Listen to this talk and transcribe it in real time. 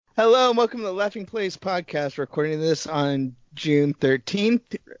Hello and welcome to the Laughing Place podcast. Recording this on June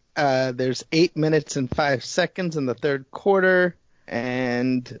 13th. There's 8 minutes and 5 seconds in the third quarter,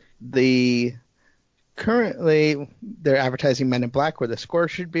 and currently they're advertising Men in Black where the score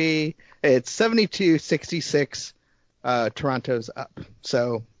should be. It's 72-66. Toronto's up.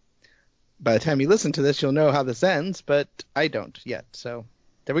 So by the time you listen to this, you'll know how this ends, but I don't yet. So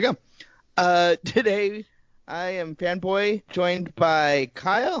there we go. Today I am Fanboy, joined by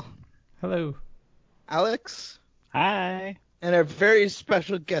Kyle. Hello. Alex. Hi. And our very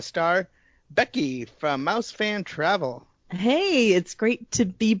special guest star, Becky from Mouse Fan Travel. Hey, it's great to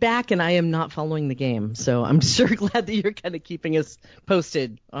be back, and I am not following the game, so I'm sure glad that you're kind of keeping us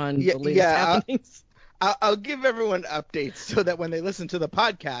posted on the latest happenings. I'll give everyone updates so that when they listen to the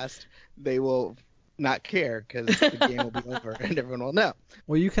podcast, they will not care because the game will be over and everyone will know.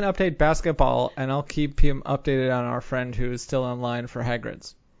 Well, you can update basketball, and I'll keep him updated on our friend who is still in line for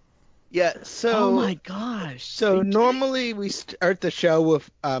Hagrid's. Yeah, so... Oh, my gosh. So normally we start the show with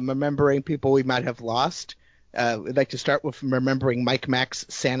remembering people we might have lost. We'd like to start with remembering Mike Mack's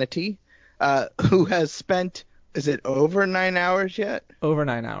sanity, who has spent, is it over 9 hours yet? Over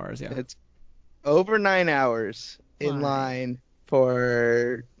 9 hours, yeah. It's over 9 hours in line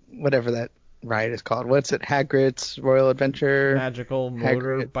for whatever that ride is called. What's it? Hagrid's Royal Adventure? Magical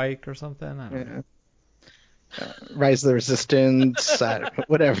motorbike or something? I don't know. Rise of the Resistance,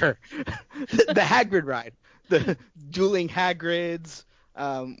 whatever. The Hagrid ride. The dueling Hagrids.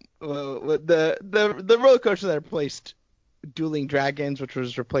 The roller coaster that replaced Dueling Dragons, which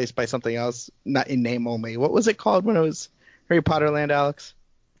was replaced by something else, not in name only. What was it called when it was Harry Potter Land, Alex?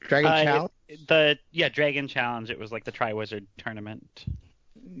 Dragon Challenge? Dragon Challenge. It was like the Triwizard Tournament.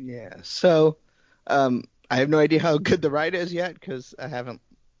 Yeah. So, I have no idea how good the ride is yet because I haven't,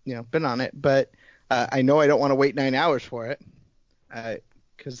 been on it. But I know I don't want to wait 9 hours for it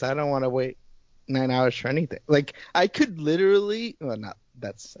because I don't want to wait 9 hours for anything. Like I could literally,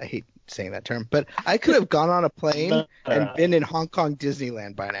 I hate saying that term, but I could have gone on a plane and been in Hong Kong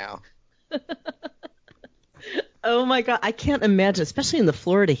Disneyland by now. Oh my God, I can't imagine, especially in the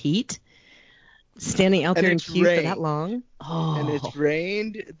Florida heat, standing out there in queue for that long. Oh. And it's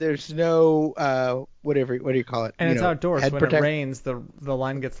rained. There's no what do you call it? And it's outdoors. When it rains, the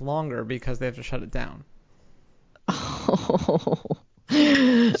line gets longer because they have to shut it down. Oh.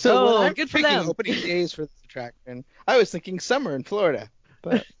 So when I'm good for picking them. opening days for this attraction, I was thinking summer in Florida.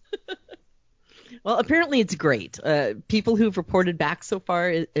 But well, apparently it's great. People who've reported back so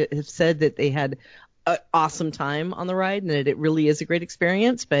far have said that they had an awesome time on the ride and that it really is a great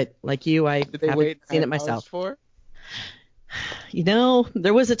experience. But like you, I haven't seen it myself.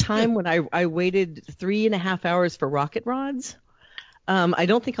 There was a time when I waited 3.5 hours for rocket rods. I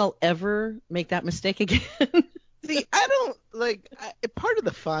don't think I'll ever make that mistake again. See, I don't part of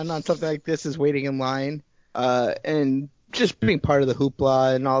the fun on something like this is waiting in line and just being part of the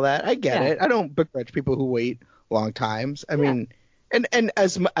hoopla and all that. I get it. I don't begrudge people who wait long times. I mean, and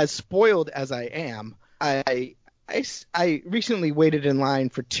as spoiled as I am, I recently waited in line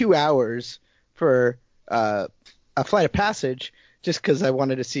for 2 hours for a Flight of Passage just because I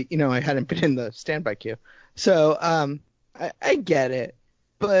wanted to see. I hadn't been in the standby queue, so I get it,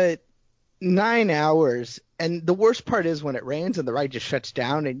 but 9 hours. And the worst part is when it rains and the ride just shuts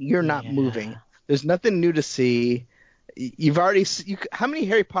down and you're not moving. There's nothing new to see. You've already how many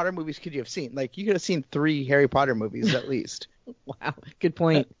Harry Potter movies could you have seen? Like you could have seen 3 Harry Potter movies at least. Wow, good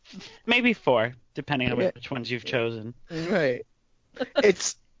point. Maybe 4, depending on which ones you've chosen. Right.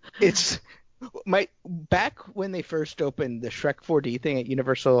 It's back when they first opened the Shrek 4D thing at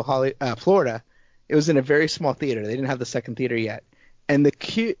Universal Florida. It was in a very small theater. They didn't have the second theater yet, and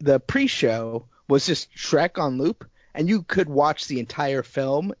the pre-show was just Shrek on loop, and you could watch the entire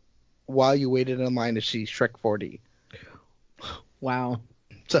film while you waited in line to see Shrek 4D. Wow.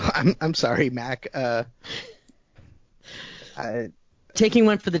 So I'm sorry, Mac. Taking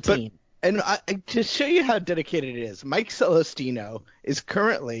one for the team. And to show you how dedicated it is, Mike Celestino is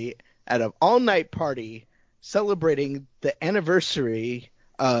currently at an all-night party celebrating the anniversary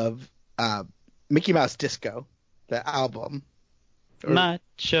of Mickey Mouse Disco, the album.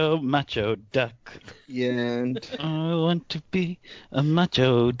 Macho duck. Yeah, and I want to be a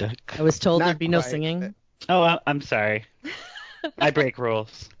macho duck. I was told there'd be no quite. singing. Oh, I'm sorry. I break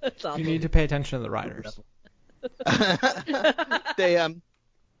rules. That's awesome. You need to pay attention to the riders.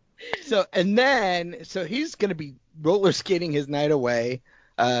 So he's going to be roller skating his night away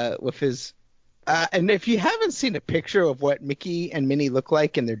with his and if you haven't seen a picture of what Mickey and Minnie look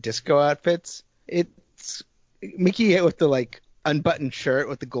like in their disco outfits, it's Mickey with the unbuttoned shirt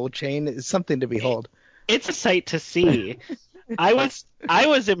with the gold chain is something to behold. It's a sight to see. I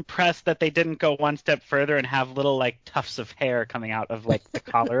was impressed that they didn't go one step further and have little like tufts of hair coming out of like the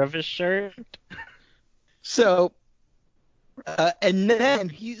collar of his shirt. So, and then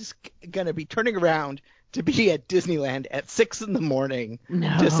he's gonna be turning around to be at Disneyland at 6 in the morning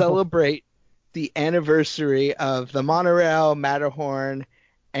No. to celebrate the anniversary of the monorail, Matterhorn,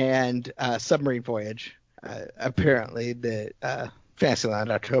 and submarine voyage. Apparently, the Fantasyland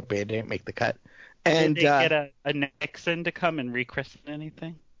Autopia didn't make the cut. And Did they get a Nixon to come and rechristen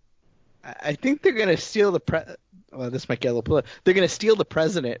anything? I think they're gonna steal the well, this might get a little political. They're gonna steal the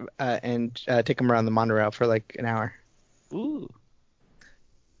president and take him around the monorail for like an hour. Ooh.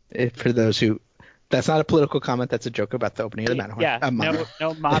 For those who, that's not a political comment. That's a joke about the opening of the Matterhorn. Yeah, monorail.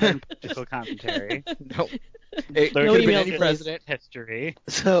 no modern political commentary. No. It Learn could have been email, any please. president. History.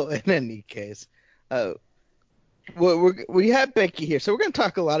 So in any case, we have Becky here, so we're going to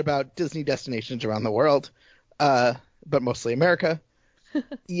talk a lot about Disney destinations around the world, but mostly America.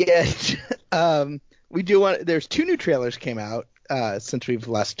 Yet, we do want. There's 2 new trailers came out since we've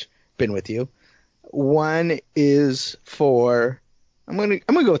last been with you. One is for I'm gonna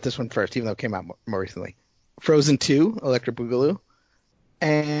go with this one first, even though it came out more recently. Frozen 2, Electric Boogaloo,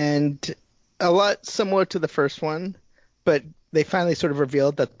 and a lot similar to the first one, but they finally sort of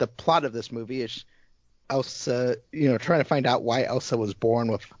revealed that the plot of this movie is Elsa, trying to find out why Elsa was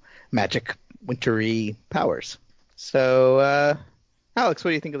born with magic wintry powers. So, Alex,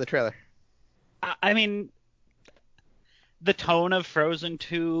 what do you think of the trailer? I mean, the tone of Frozen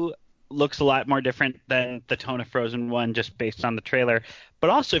 2 looks a lot more different than the tone of Frozen 1 just based on the trailer. But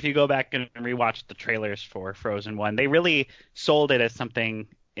also, if you go back and rewatch the trailers for Frozen 1, they really sold it as something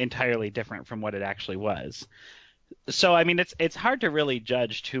entirely different from what it actually was. So, I mean, it's hard to really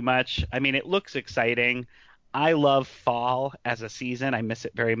judge too much. I mean, it looks exciting. I love fall as a season. I miss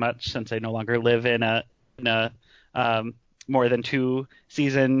it very much since I no longer live in a more than 2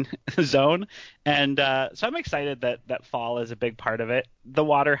 season zone. And so I'm excited that fall is a big part of it. The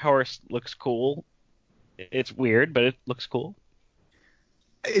water horse looks cool. It's weird, but it looks cool.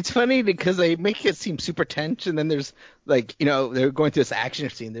 It's funny because they make it seem super tense, and then there's like, they're going through this action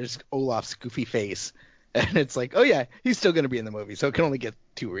scene. There's Olaf's goofy face, and it's like, oh yeah, he's still going to be in the movie, so it can only get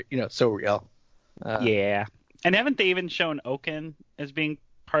too, so real. Yeah. And haven't they even shown Oaken as being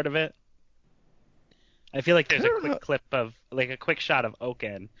part of it? I feel like there's a quick clip of, like a quick shot of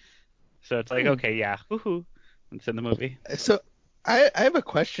Oaken. So it's like, okay, yeah, woohoo, it's in the movie. So I have a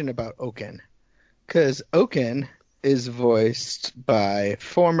question about Oaken, because Oaken is voiced by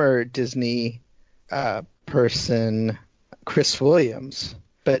former Disney person Chris Williams,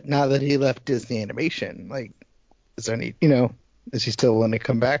 but now that he left Disney Animation, like, is there any, is he still willing to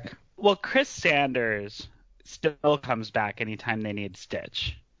come back? Well, Chris Sanders still comes back anytime they need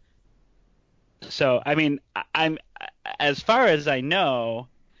Stitch. So, I mean, I'm as far as I know,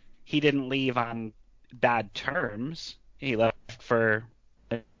 he didn't leave on bad terms. He left for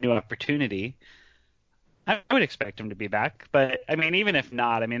a new opportunity. I would expect him to be back, but I mean, even if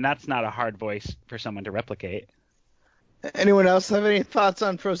not, I mean, that's not a hard voice for someone to replicate. Anyone else have any thoughts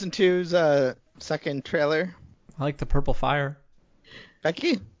on Frozen 2's second trailer? I like the purple fire.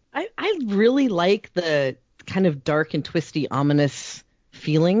 Becky? I really like the kind of dark and twisty, ominous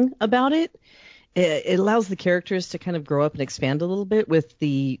feeling about it. It allows the characters to kind of grow up and expand a little bit with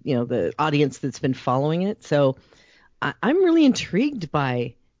the audience that's been following it. So I'm really intrigued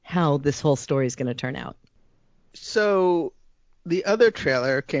by how this whole story is going to turn out. So the other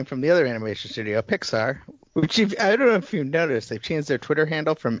trailer came from the other animation studio, Pixar, which I don't know if you've noticed, they've changed their Twitter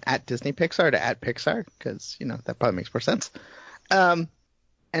handle from @DisneyPixar to @Pixar because, that probably makes more sense. And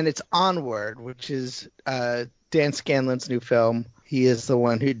it's Onward, which is Dan Scanlon's new film. He is the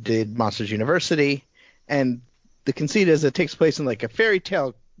one who did Monsters University, and the conceit is it takes place in like a fairy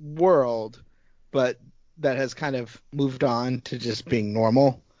tale world, but that has kind of moved on to just being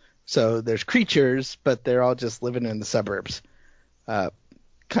normal. So there's creatures, but they're all just living in the suburbs.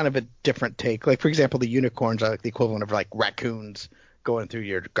 Kind of a different take. Like, for example, the unicorns are like the equivalent of like raccoons going through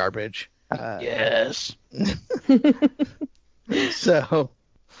your garbage. Yes. And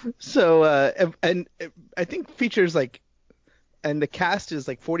I think features like, and the cast is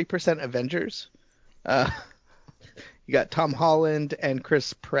like 40% Avengers. You got Tom Holland and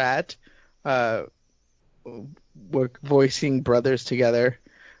Chris Pratt voicing brothers together.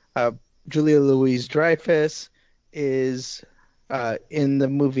 Julia Louis-Dreyfus is in the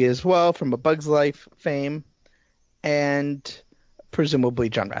movie as well from A Bug's Life fame, and presumably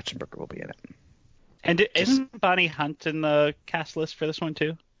John Ratzenberger will be in it. And isn't Bonnie Hunt in the cast list for this one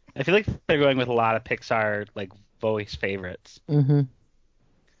too? I feel like they're going with a lot of Pixar like voice favorites. Mm-hmm.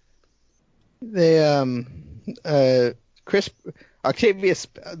 They Chris Octavia.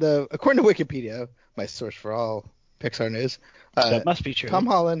 According to Wikipedia, my source for all Pixar news, That must be true. Tom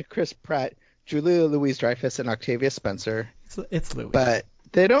Holland, Chris Pratt, Julia Louis-Dreyfus, and Octavia Spencer. It's Louis. But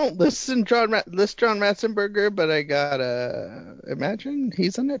they don't list John Ratzenberger, but I gotta imagine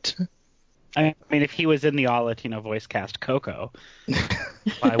he's in it. I mean, if he was in the all Latino voice cast Coco,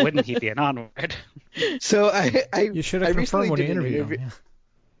 why wouldn't he be an Onward? So you should have confirmed when you interviewed him.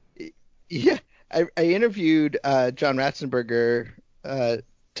 Yeah, I interviewed John Ratzenberger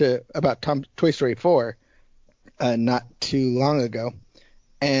about Toy Story 4 not too long ago,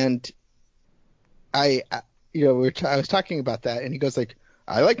 and I was talking about that, and he goes like,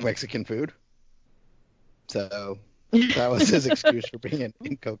 "I like Mexican food," so that was his excuse for being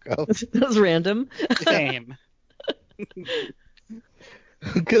in Coco. That was random. Same.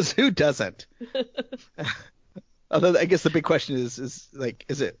 Because who doesn't? Although I guess the big question is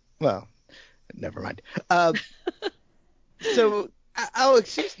it? Well, never mind. So,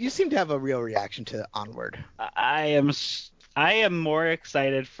 Alex, you seem to have a real reaction to Onward. I am more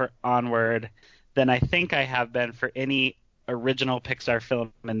excited for Onward than I think I have been for any original Pixar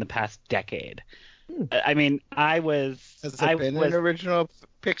film in the past decade. I mean, Has there been an original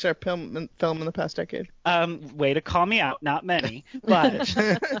Pixar film in the past decade? Way to call me out. Not many, but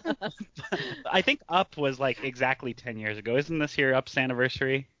I think Up was like exactly 10 years ago. Isn't this year Up's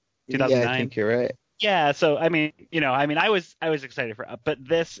anniversary? 2009. Yeah, I think you're right. Yeah, so I mean, I was excited for Up, but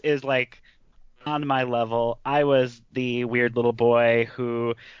this is like on my level. I was the weird little boy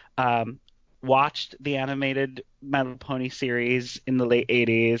who watched the animated My Little Pony series in the late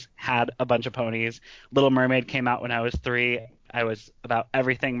 80s, had a bunch of ponies. Little Mermaid came out when I was 3. I was about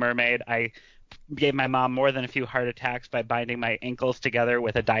everything mermaid. I gave my mom more than a few heart attacks by binding my ankles together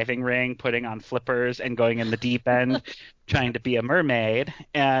with a diving ring, putting on flippers, and going in the deep end, trying to be a mermaid.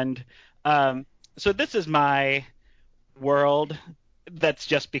 And so this is my world that's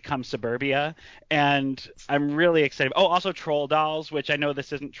just become suburbia, and I'm really excited. Oh, also Troll Dolls, which I know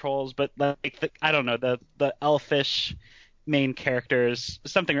this isn't Trolls, but like I don't know, the elfish main characters,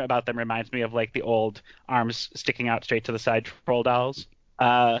 something about them reminds me of like the old arms sticking out straight to the side Troll Dolls.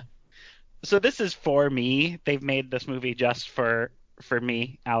 So this is for me. They've made this movie just for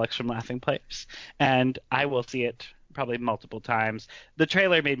me, Alex from Laughing Place, and I will see it probably multiple times. The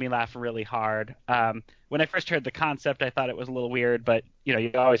trailer made me laugh really hard. When I first heard the concept, I thought it was a little weird, but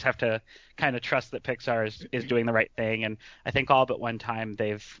you always have to kind of trust that Pixar is doing the right thing, and I think all but one time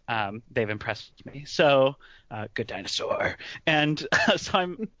they've impressed me. So, Good Dinosaur, and so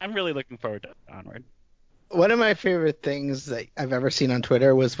I'm really looking forward to Onward. One of my favorite things that I've ever seen on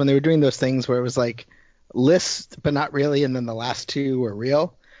Twitter was when they were doing those things where it was like lists but not really, and then the last two were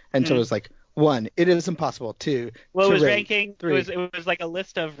real, and so it was like 1, it is impossible. 2, well, it was rate. ranking. 3. It was like a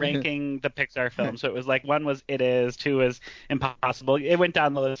list of ranking the Pixar films. So it was like 1 was It Is, 2 was Impossible. It went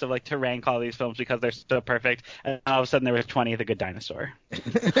down the list of like to rank all these films because they're so perfect. And all of a sudden there was 20, The Good Dinosaur.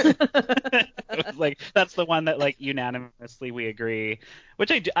 It was like that's the one that like unanimously we agree.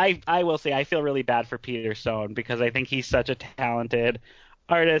 Which I will say I feel really bad for Peter Sohn because I think he's such a talented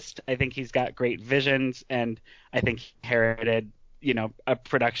artist. I think he's got great visions, and I think he inherited a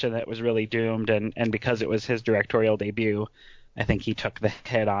production that was really doomed, and because it was his directorial debut, I think he took the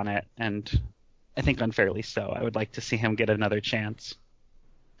hit on it, and I think unfairly so. I would like to see him get another chance.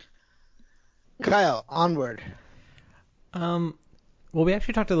 Kyle, Onward. Well, we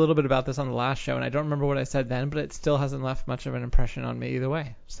actually talked a little bit about this on the last show, and I don't remember what I said then, but it still hasn't left much of an impression on me either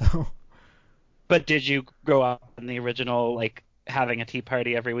way. So. But did you grow up in the original, like having a tea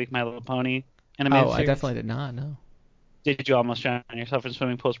party every week, My Little Pony animated series? I definitely did not. No. Did you almost drown yourself in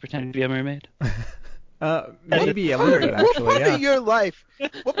swimming pools pretending to be a mermaid? Maybe a little bit, actually. What part of your life do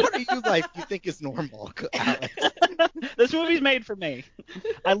you think is normal, Alex? This movie's made for me.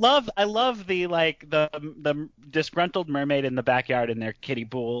 I love the disgruntled mermaid in the backyard in their kiddie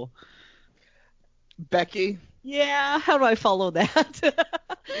pool. Becky? Yeah, how do I follow that?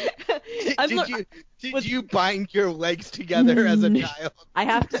 Did you bind your legs together as a child? I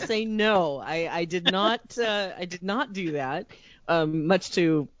have to say no. I did not. I did not do that. Much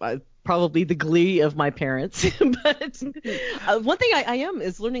to probably the glee of my parents. But one thing I am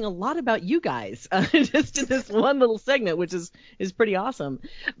is learning a lot about you guys just in this one little segment, which is pretty awesome.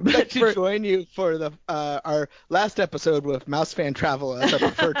 I'd like to join you for our last episode with Mouse Fan Travel as our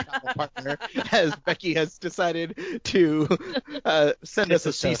preferred travel partner, as Becky has decided to send us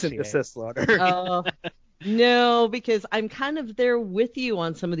a cease and desist letter. No, because I'm kind of there with you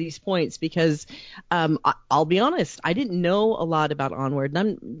on some of these points because I'll be honest, I didn't know a lot about Onward.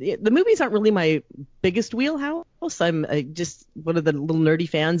 The movies aren't really my biggest wheelhouse. I'm just one of the little nerdy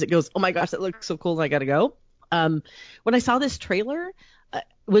fans that goes, oh my gosh, that looks so cool, I got to go. When I saw this trailer, it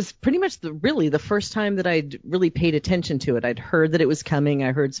was pretty much really the first time that I'd really paid attention to it. I'd heard that it was coming.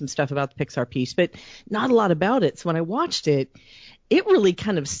 I heard some stuff about the Pixar piece, but not a lot about it. So when I watched it, it really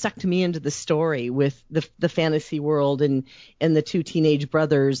kind of sucked me into the story with the fantasy world and the two teenage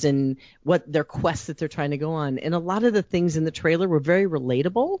brothers and what their quests that they're trying to go on. And a lot of the things in the trailer were very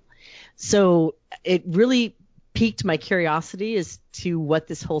relatable. So it really piqued my curiosity as to what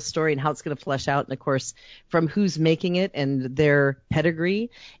this whole story and how it's going to flesh out. And of course, from who's making it and their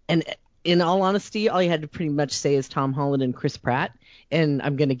pedigree. And in all honesty, all you had to pretty much say is Tom Holland and Chris Pratt. And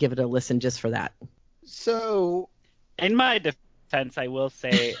I'm going to give it a listen just for that. So in my defense, I will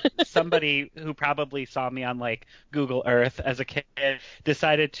say somebody who probably saw me on like Google Earth as a kid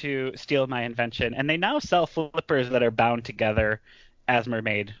decided to steal my invention. And they now sell flippers that are bound together as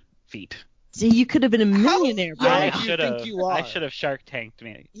mermaid feet. See, you could have been a millionaire. How I young do you should think have. you are? I should have Shark Tanked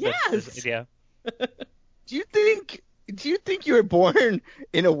me. Yes. With this idea. Do you think you were born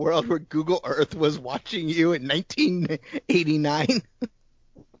in a world where Google Earth was watching you in 1989?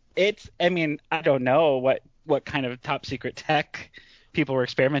 I mean, I don't know what kind of top secret tech people were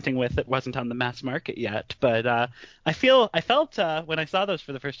experimenting with that wasn't on the mass market yet, but I felt when I saw those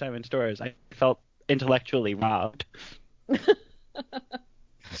for the first time in stores, I felt intellectually robbed.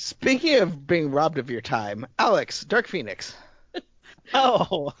 Speaking of being robbed of your time, Alex, Dark Phoenix.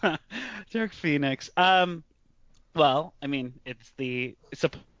 Oh, Dark Phoenix. Well, I mean, it's the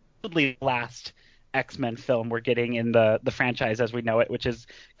supposedly last X-Men film we're getting in the franchise as we know it, which has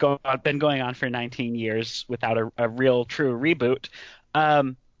been going on for 19 years without a real true reboot.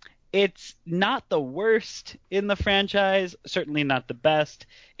 It's not the worst in the franchise, certainly not the best.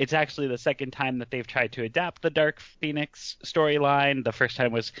 It's actually the second time that they've tried to adapt the Dark Phoenix storyline. The first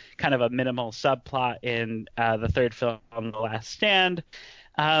time was kind of a minimal subplot in the third film, The Last Stand.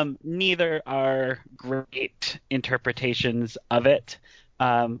 Neither are great interpretations of it,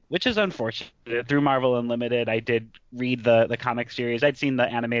 which is unfortunate. Through Marvel Unlimited, I did read the comic series. I'd seen the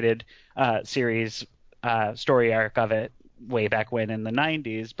animated series story arc of it way back when in the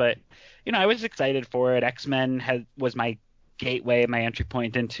 90s, but I was excited for it. X-Men was my gateway, my entry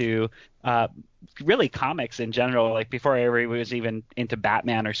point into really comics in general. Like before I ever was even into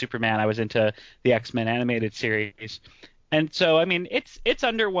Batman or Superman, I was into the X-Men animated series. And so, I mean, it's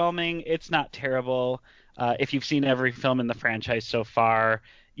underwhelming. It's not terrible. If you've seen every film in the franchise so far,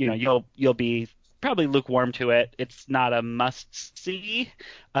 you'll be probably lukewarm to it. It's not a must see.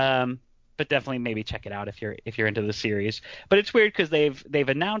 But definitely maybe check it out if you're into the series. But it's weird because they've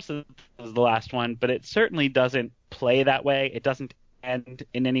announced that this is the last one, but it certainly doesn't play that way. It doesn't end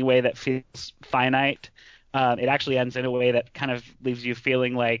in any way that feels finite. It actually ends in a way that kind of leaves you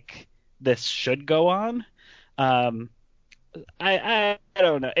feeling like this should go on. I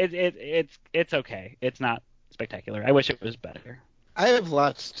don't know. It's okay. It's not spectacular. I wish it was better. I have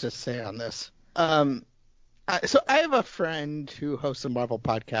lots to say on this. So I have a friend who hosts a Marvel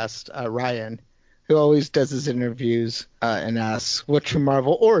podcast, Ryan, who always does his interviews and asks, what's your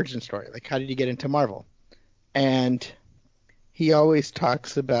Marvel origin story? Like, how did you get into Marvel? And he always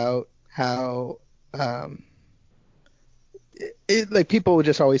talks about how like people would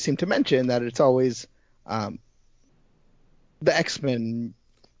just always seem to mention that it's always the X-Men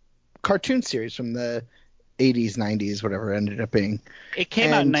cartoon series from the 80s, 90s, whatever it ended up being. It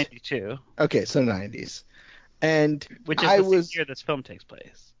came out in 92. Okay, so 90s. And which is the same year this film takes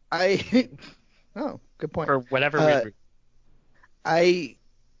place. Oh, good point. For whatever reason.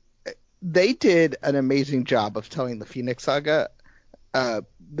 They did an amazing job of telling the Phoenix Saga.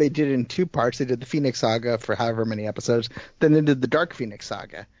 They did it in two parts. They did the Phoenix Saga for however many episodes. Then they did the Dark Phoenix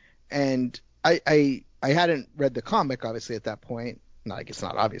Saga. And I hadn't read the comic, obviously, at that point. No, I guess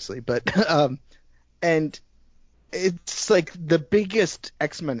not, obviously. But and it's like the biggest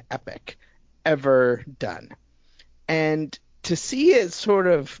X-Men epic ever done. And to see it sort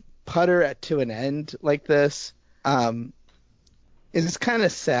of putter to an end like this is kind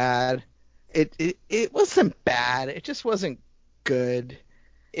of sad. It wasn't bad. It just wasn't good.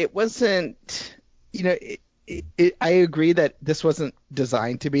 It wasn't, I agree that this wasn't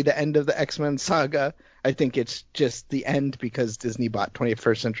designed to be the end of the X-Men saga. I think it's just the end because Disney bought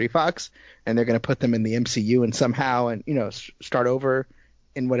 21st Century Fox and they're going to put them in the MCU and somehow and start over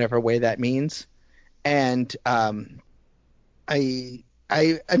in whatever way that means. And I'm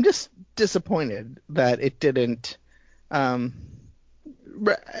just disappointed that it didn't wrap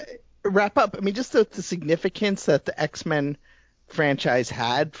up. I mean, just the significance that the X-Men franchise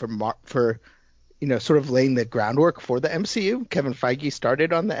had for sort of laying the groundwork for the MCU. Kevin Feige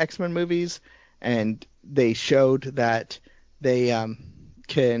started on the X-Men movies, and they showed that they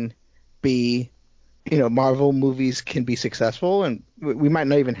can be Marvel movies can be successful, and we might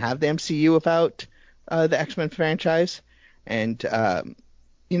not even have the MCU without the X-Men franchise. And I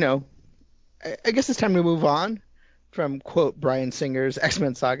guess it's time to move on from quote Bryan Singer's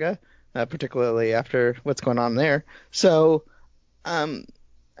X-Men saga, particularly after what's going on there. So, I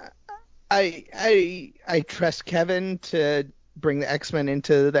trust Kevin to bring the X-Men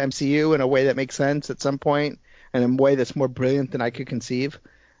into the MCU in a way that makes sense at some point, and in a way that's more brilliant than I could conceive.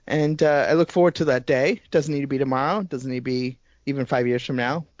 And I look forward to that day. Doesn't need to be tomorrow. Doesn't need to be even 5 years from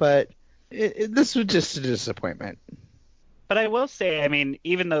now. But this was just a disappointment. But I will say, I mean,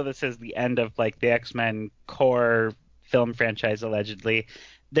 even though this is the end of like the X-Men core film franchise allegedly,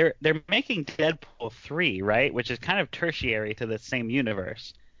 they're making Deadpool 3, right? Which is kind of tertiary to the same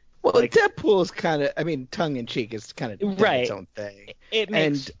universe. Well, Deadpool is kind of, I mean, tongue in cheek, is kind of right. its own thing. It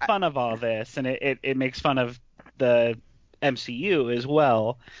makes fun of all this, and it makes fun of the MCU as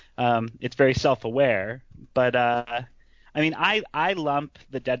well. It's very self-aware, but I mean, I lump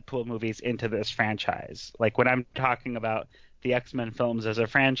the Deadpool movies into this franchise. Like when I'm talking about the X-Men films as a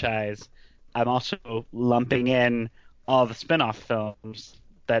franchise, I'm also lumping in all the spin-off films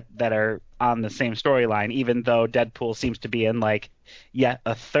that are on the same storyline, even though Deadpool seems to be in like yet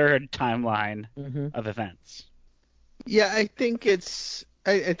a third timeline of events. Yeah, I think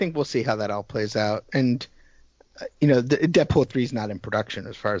I think we'll see how that all plays out. And Deadpool 3 is not in production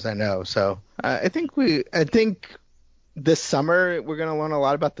as far as I know. So I think this summer we're going to learn a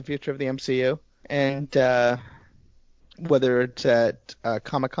lot about the future of the MCU, and whether it's at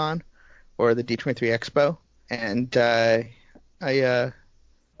Comic-Con or the D23 Expo. And I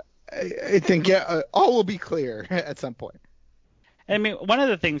think all will be clear at some point. I mean, one of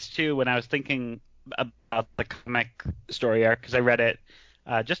the things too, when I was thinking about the comic story arc, because I read it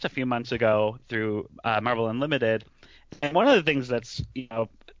just a few months ago through Marvel Unlimited, and one of the things that's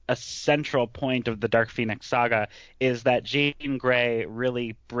a central point of the Dark Phoenix saga is that Jean Grey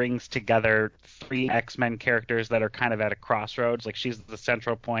really brings together three X-Men characters that are kind of at a crossroads. Like she's the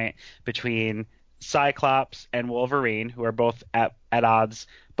central point between Cyclops and Wolverine, who are both at odds,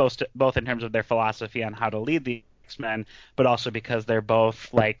 both in terms of their philosophy on how to lead the X-Men, but also because they're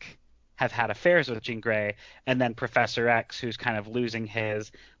both like have had affairs with Jean Grey, and then Professor X, who's kind of losing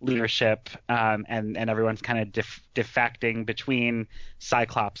his leadership, and everyone's kind of defecting between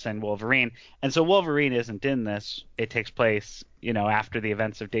Cyclops and Wolverine. And so Wolverine isn't in this. It takes place, after the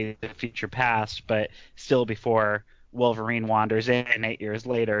events of Days of Future Past, but still before Wolverine wanders in 8 years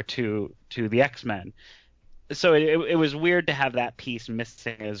later to the X-Men. So it was weird to have that piece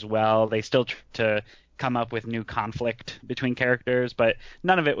missing as well. They still try to come up with new conflict between characters, but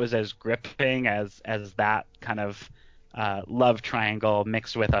none of it was as gripping as that kind of love triangle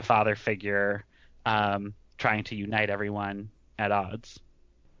mixed with a father figure trying to unite everyone at odds.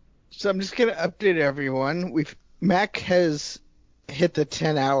 So I'm just gonna update everyone. Mac has hit the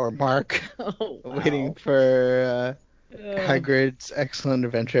 10-hour mark, waiting for Hagrid's Excellent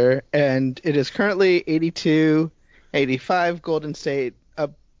Adventure, and it is currently 82-85 Golden State.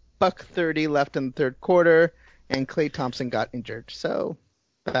 $130 left in the third quarter, and Klay Thompson got injured, so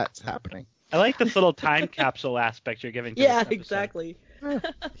that's happening. I like this little time capsule aspect you're giving to Yeah, this exactly.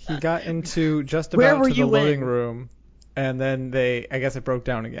 He got into just about to the loading room, and then I guess it broke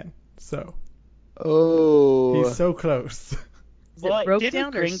down again. So. Oh. He's so close. Well, it broke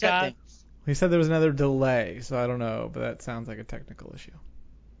down or shut down? He said there was another delay, so I don't know, but that sounds like a technical issue.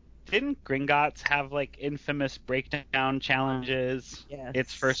 Didn't Gringotts have like infamous breakdown challenges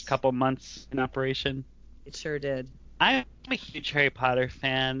its first couple months in operation? It sure did. I'm a huge Harry Potter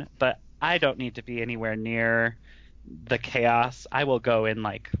fan, but I don't need to be anywhere near the chaos. I will go in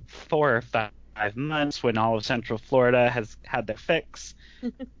like 4 or 5 months when all of Central Florida has had their fix,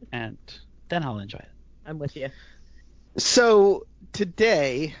 and then I'll enjoy it. I'm with you. So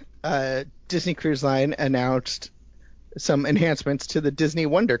today, Disney Cruise Line announced some enhancements to the Disney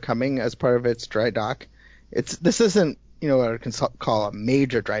Wonder coming as part of its dry dock. This isn't what I can call a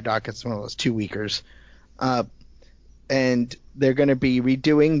major dry dock. It's one of those 2-weekers, and they're going to be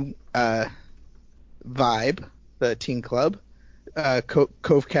redoing Vibe, the teen club,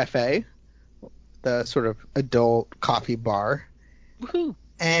 Cove Cafe, the sort of adult coffee bar, woohoo,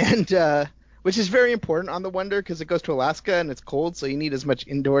 and which is very important on the Wonder because it goes to Alaska and it's cold, so you need as much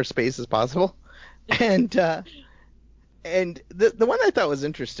indoor space as possible. And the one I thought was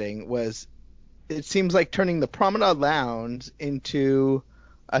interesting was it seems like turning the Promenade Lounge into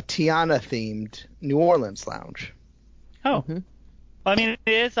a Tiana-themed New Orleans lounge. Oh. Mm-hmm. Well, I mean,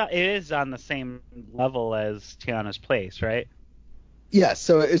 it is on the same level as Tiana's Place, right? Yeah,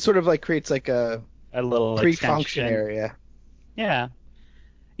 so it sort of like creates like a little pre-function area. Yeah.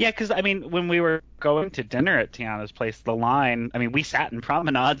 Yeah, because, I mean, when we were going to dinner at Tiana's place, the line, I mean, we sat in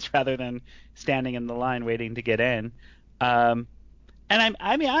promenades rather than standing in the line waiting to get in. And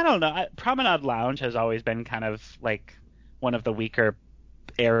I mean, I don't know. Promenade Lounge has always been kind of like one of the weaker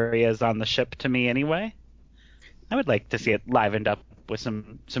areas on the ship to me anyway. I would like to see it livened up with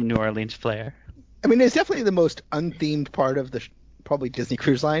some New Orleans flair. I mean, it's definitely the most unthemed part of the probably Disney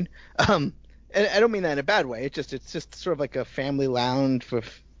Cruise Line. And I don't mean that in a bad way. It's just sort of like a family lounge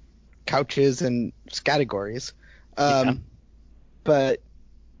with couches and categories. But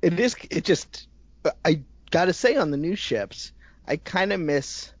I gotta say, on the new ships, I kind of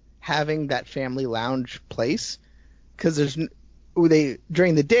miss having that family lounge place, because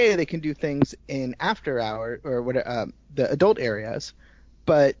during the day they can do things in after hour or what the adult areas,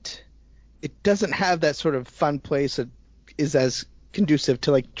 but it doesn't have that sort of fun place that is as conducive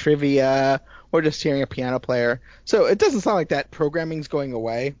to like trivia or just hearing a piano player. So it doesn't sound like that programming's going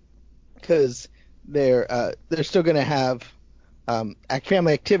away, because they're still going to have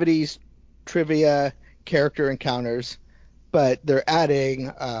family activities, trivia, character encounters, but they're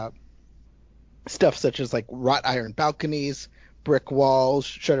adding stuff such as like wrought iron balconies, brick walls,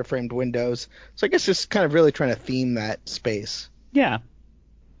 shutter framed windows. So I guess just kind of really trying to theme that space. Yeah.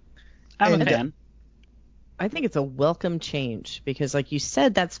 I'm a fan. I think it's a welcome change because, like you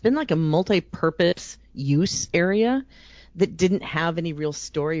said, that's been like a multi-purpose use area that didn't have any real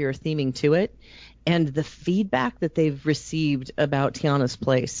story or theming to it. And the feedback that they've received about Tiana's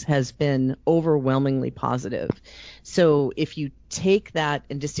Place has been overwhelmingly positive. So if you take that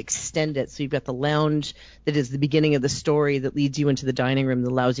and just extend it, so you've got the lounge that is the beginning of the story that leads you into the dining room that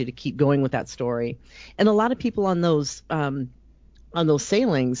allows you to keep going with that story. And a lot of people on those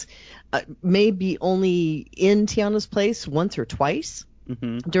sailings may be only in Tiana's Place once or twice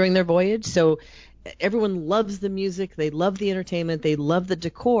during their voyage. So everyone loves the music, they love the entertainment, they love the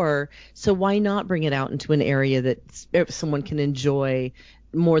decor. So why not bring it out into an area that someone can enjoy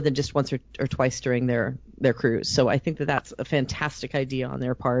more than just once or twice during their cruise? So I think that that's a fantastic idea on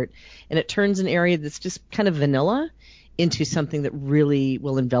their part. And it turns an area that's just kind of vanilla into something that really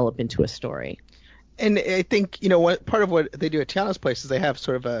will envelop into a story. And I think, part of what they do at Tiana's Place is they have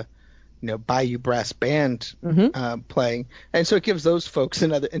sort of a, Bayou Brass Band playing. And so it gives those folks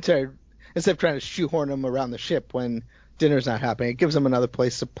instead of trying to shoehorn them around the ship when dinner's not happening, it gives them another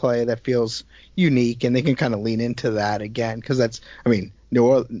place to play that feels unique, and they can kind of lean into that again, because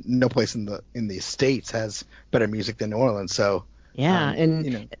no place in the States has better music than New Orleans. So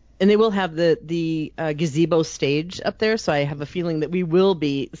and they will have the gazebo stage up there, so I have a feeling that we will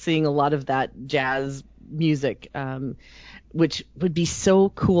be seeing a lot of that jazz music, which would be so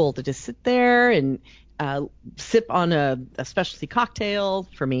cool to just sit there and sip on a specialty cocktail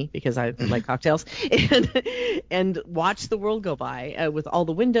for me, because I like cocktails, and watch the world go by with all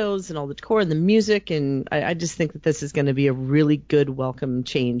the windows and all the decor and the music. And I just think that this is going to be a really good welcome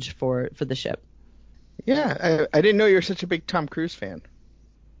change for the ship. Yeah, I didn't know you were such a big Tom Cruise fan.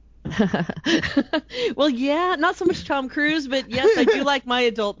 Well, yeah, not so much Tom Cruise, but yes, I do like my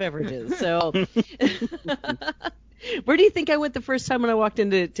adult beverages. So where do you think I went the first time when I walked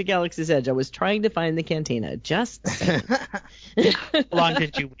into Galaxy's Edge? I was trying to find the cantina. Just saying. How long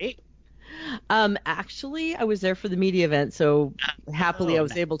did you wait? Actually, I was there for the media event, so happily I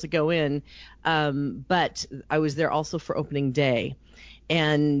was able to go in. But I was there also for opening day,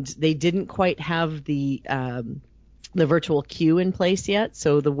 and they didn't quite have the virtual queue in place yet,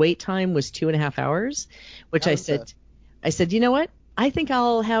 so the wait time was 2.5 hours, which I said, you know what? I think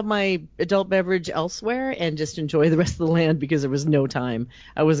I'll have my adult beverage elsewhere and just enjoy the rest of the land, because there was no time.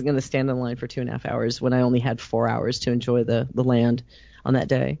 I wasn't going to stand in line for 2.5 hours when I only had 4 hours to enjoy the land on that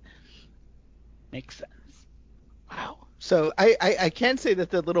day. Makes sense. Wow. So I can say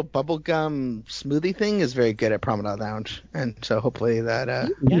that the little bubblegum smoothie thing is very good at Promenade Lounge, and so hopefully that.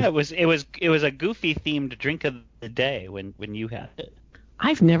 Yeah, it was a goofy themed drink of the day when you had it.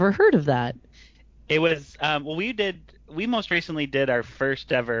 I've never heard of that. It was we most recently did our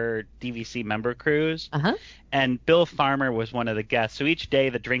first ever DVC member cruise, and Bill Farmer was one of the guests. So each day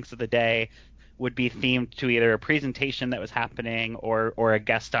the drinks of the day would be themed to either a presentation that was happening or a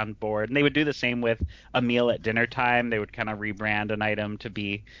guest on board. And they would do the same with a meal at dinner time. They would kind of rebrand an item to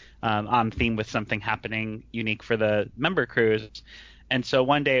be on theme with something happening unique for the member cruise. And so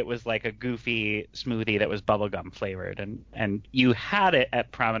one day it was like a goofy smoothie that was bubblegum flavored, and you had it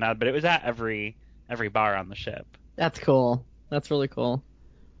at Promenade, but it was at every bar on the ship. That's cool. That's really cool.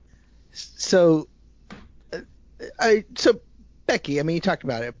 So Becky, I mean, you talked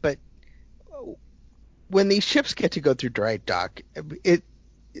about it, but when these ships get to go through dry dock, they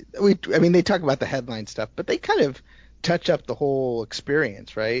talk about the headline stuff, but they kind of touch up the whole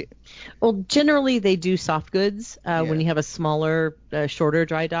experience, right? Well, generally they do soft goods Yeah. when you have a smaller, shorter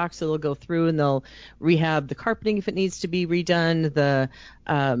dry dock. So they'll go through and they'll rehab the carpeting if it needs to be redone, the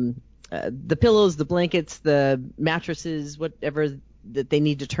pillows, the blankets, the mattresses, whatever that they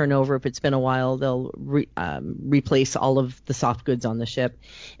need to turn over. If it's been a while, they'll replace all of the soft goods on the ship.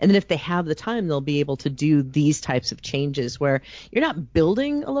 And then if they have the time, they'll be able to do these types of changes where you're not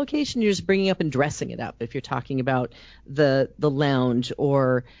building a location, you're just bringing up and dressing it up. If you're talking about the lounge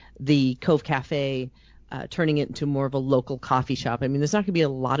or the Cove Cafe, turning it into more of a local coffee shop. I mean, there's not going to be a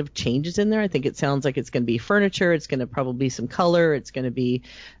lot of changes in there. I think it sounds like it's going to be furniture. It's going to probably be some color. It's going to be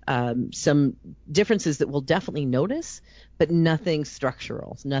some differences that we'll definitely notice, but nothing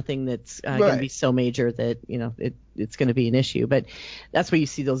structural, nothing that's going to be so major that, it's going to be an issue. But that's where you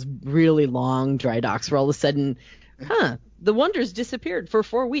see those really long dry docks where all of a sudden, the Wonder's disappeared for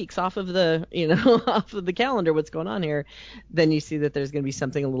 4 weeks off of the, off of the calendar. What's going on here? Then you see that there's going to be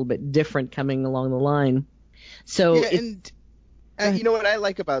something a little bit different coming along the line. So, you know what I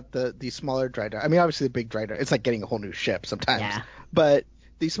like about the smaller dry dock? I mean, obviously the big dry dock, it's like getting a whole new ship sometimes. Yeah. But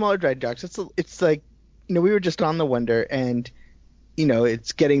the smaller dry docks, it's like, we were just on the Wonder, and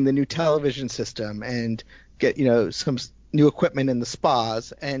it's getting the new television system and get some new equipment in the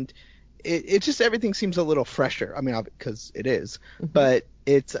spas, and it just, everything seems a little fresher. I mean, because it is, but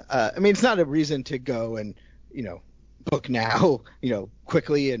it's it's not a reason to go and book now,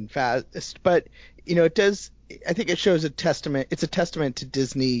 quickly and fast, but it does. I think it shows it's a testament to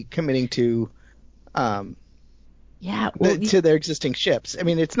Disney committing to to their existing ships. I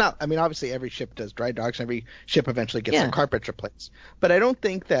mean, it's not. I mean, obviously every ship does dry docks. Every ship eventually gets their carpets replaced. But I don't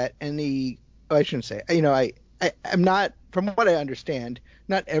think that any. Oh, I shouldn't say. I'm not. From what I understand,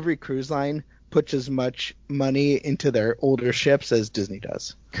 not every cruise line puts as much money into their older ships as Disney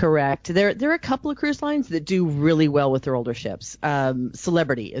does. Correct. There are a couple of cruise lines that do really well with their older ships.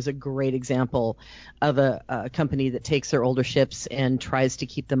 Celebrity is a great example of a company that takes their older ships and tries to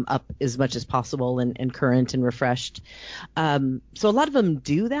keep them up as much as possible and current and refreshed. So a lot of them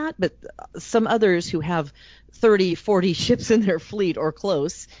do that, but some others who have 30, 40 ships in their fleet or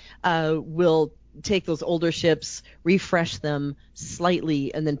close will take those older ships, refresh them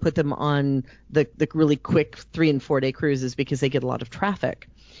slightly, and then put them on the really quick 3 and 4 day cruises because they get a lot of traffic.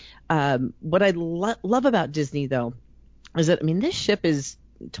 What I love about Disney, though, is that, this ship is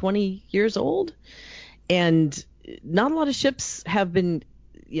 20 years old, and not a lot of ships have been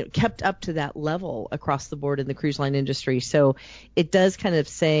kept up to that level across the board in the cruise line industry. So it does kind of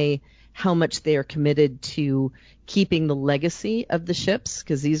say how much they are committed to keeping the legacy of the ships,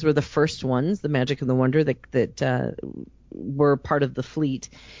 because these were the first ones, the Magic and the Wonder, that were part of the fleet,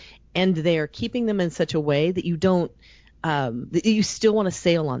 and they are keeping them in such a way that you don't that you still want to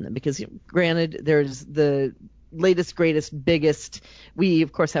sail on them, because granted, there's the latest, greatest, biggest. We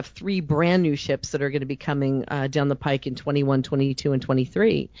of course have 3 brand new ships that are going to be coming down the pike in 21, 22, and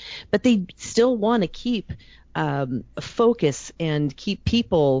 23, but they still want to keep focus and keep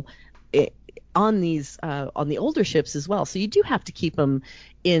people on these on the older ships as well. So you do have to keep them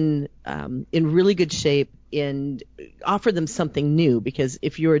in really good shape and offer them something new, because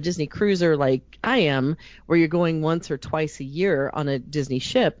if you're a Disney cruiser like I am, where you're going once or twice a year on a Disney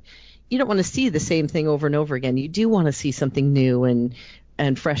ship, you don't want to see the same thing over and over again. You do want to see something new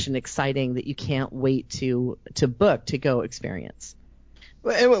and fresh and exciting that you can't wait to book to go experience.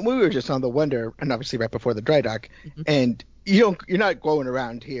 Well, and we were just on the Wonder, and obviously right before the dry dock, and you're not going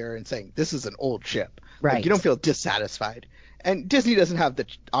around here and saying this is an old ship. Right. Like, you don't feel dissatisfied. And Disney doesn't have the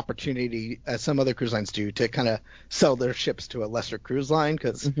opportunity, as some other cruise lines do, to kind of sell their ships to a lesser cruise line,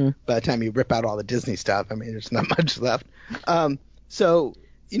 because by the time you rip out all the Disney stuff, there's not much left. So,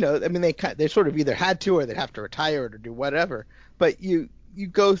 they sort of either had to, or they'd have to retire it or do whatever. But you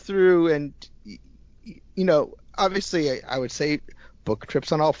go through and, obviously I would say book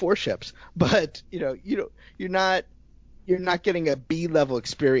trips on all 4 ships, but you're not getting a B-level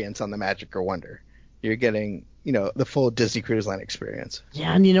experience on the Magic or Wonder. You're getting the full Disney Cruise Line experience.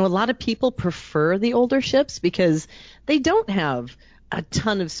 Yeah, and a lot of people prefer the older ships because they don't have a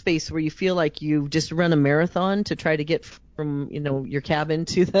ton of space where you feel like you've just run a marathon to try to get from your cabin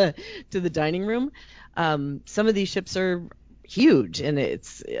to the dining room. Some of these ships are huge, and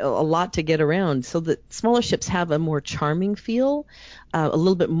it's a lot to get around. So the smaller ships have a more charming feel, a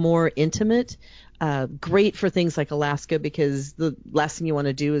little bit more intimate. Great for things like Alaska, because the last thing you want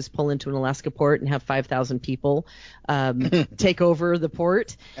to do is pull into an Alaska port and have 5,000 people take over the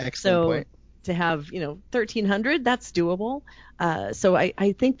port. Excellent point. To have 1,300, that's doable. So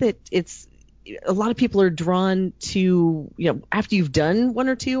I think that it's a lot of people are drawn to, after you've done one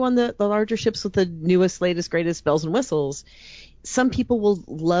or two on the larger ships with the newest, latest, greatest bells and whistles, some people will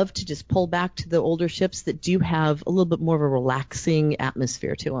love to just pull back to the older ships that do have a little bit more of a relaxing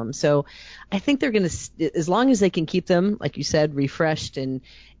atmosphere to them. So I think they're going to, as long as they can keep them, like you said, refreshed and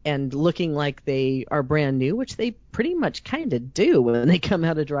looking like they are brand new, which they pretty much kind of do when they come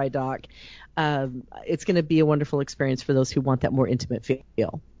out of dry dock, it's going to be a wonderful experience for those who want that more intimate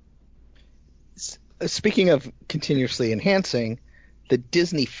feel. Speaking of continuously enhancing, the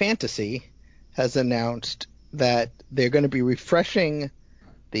Disney Fantasy has announced that they're going to be refreshing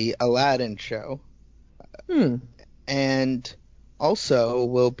the Aladdin show, and also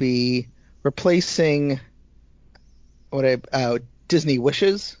will be replacing Disney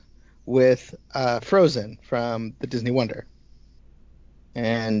Wishes with Frozen from the Disney Wonder.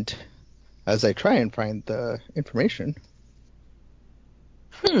 And as I try and find the information,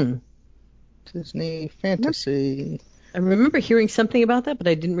 Disney Fantasy. I remember hearing something about that, but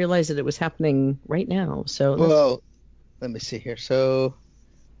I didn't realize that it was happening right now. So let me see here. So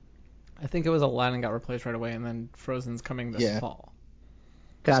I think it was Aladdin got replaced right away, and then Frozen's coming this fall.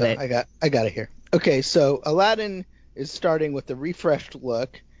 Got it. I got it here. Okay, so Aladdin is starting with the refreshed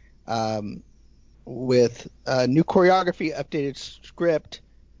look, with new choreography, updated script,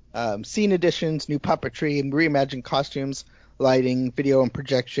 scene additions, new puppetry, reimagined costumes, lighting, video and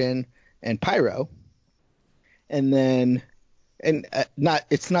projection, and pyro. And then,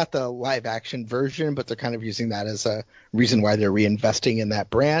 it's not the live action version, but they're kind of using that as a reason why they're reinvesting in that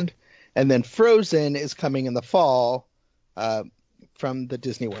brand. And then Frozen is coming in the fall from the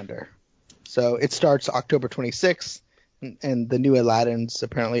Disney Wonder. So it starts October 26th, and the new Aladdin's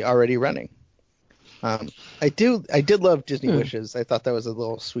apparently already running. I did love Disney Wishes. I thought that was a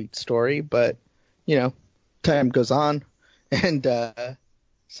little sweet story, but time goes on, and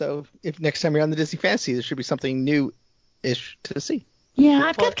so if next time you're on the Disney Fantasy, there should be something new-ish to see. Yeah,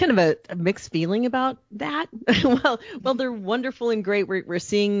 I've got kind of a mixed feeling about that. well, they're wonderful and great. We're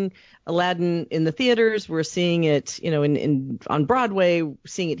seeing Aladdin in the theaters. We're seeing it, on Broadway. We're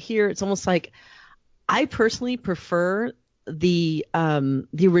seeing it here. It's almost like I personally prefer the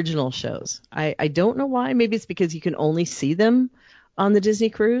original shows. I don't know why. Maybe it's because you can only see them on the Disney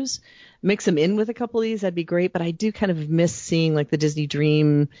cruise. Mix them in with a couple of these, that'd be great. But I do kind of miss seeing like the Disney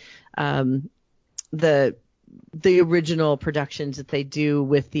Dream, the original productions that they do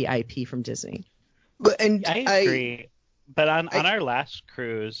with the IP from Disney. I agree. But on our last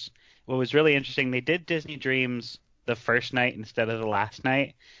cruise, what was really interesting, they did Disney Dreams the first night instead of the last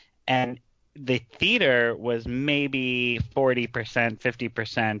night, and the theater was maybe 40%,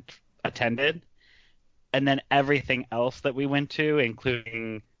 50% attended, and then everything else that we went to,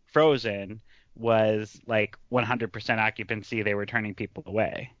 including Frozen, was like 100% occupancy. They were turning people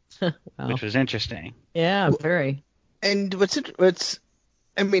away, wow. Which was interesting. Yeah, very. And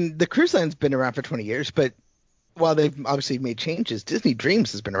the cruise line's been around for 20 years, but while they've obviously made changes, Disney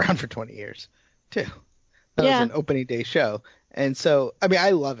Dreams has been around for 20 years too. That was an opening day show. And so,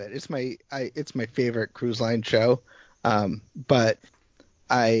 I love it. It's my favorite cruise line show. But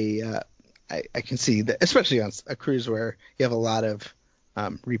I can see that, especially on a cruise where you have a lot of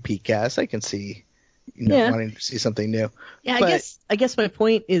repeat guests, I can see wanting to see something new. Yeah, I guess my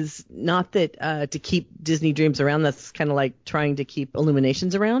point is not that to keep Disney Dreams around. That's kind of like trying to keep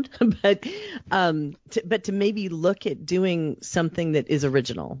Illuminations around, but to maybe look at doing something that is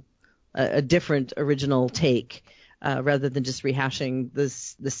original, a different original take. Rather than just rehashing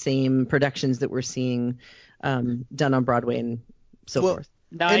the same productions that we're seeing done on Broadway and so forth.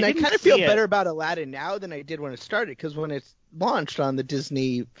 No, and I kind of feel better about Aladdin now than I did when it started, because when it launched on the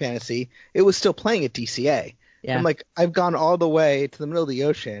Disney Fantasy, it was still playing at DCA. Yeah. I'm like, I've gone all the way to the middle of the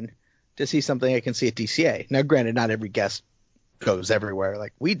ocean to see something I can see at DCA. Now, granted, not every guest goes everywhere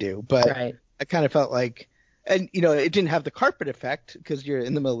like we do, but right. I kind of felt like, and it didn't have the carpet effect because you're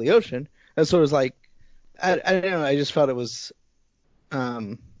in the middle of the ocean, and so it was like, I don't know. I just felt it was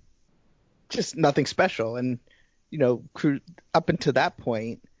just nothing special. And, up until that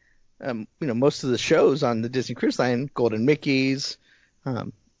point, most of the shows on the Disney Cruise Line, Golden Mickey's,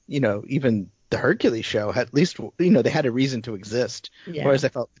 even the Hercules show, at least, they had a reason to exist. Yeah. Whereas I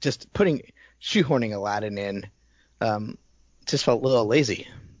felt just shoehorning Aladdin in just felt a little lazy.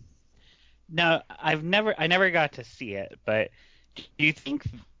 No, I never got to see it, but do you think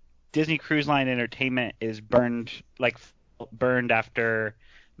Disney Cruise Line Entertainment is burned after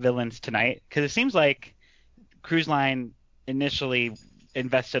Villains Tonight? Because it seems like Cruise Line initially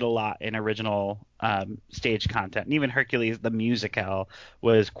invested a lot in original stage content, and even Hercules the musical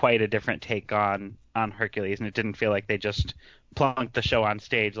was quite a different take on on Hercules, and it didn't feel like they just plunked the show on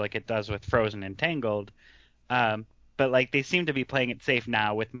stage like it does with Frozen and Tangled. But like they seem to be playing it safe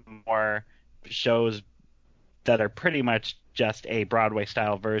now with more shows that are pretty much just a Broadway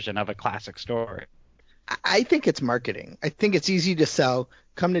style version of a classic story. I think it's marketing. I think it's easy to sell.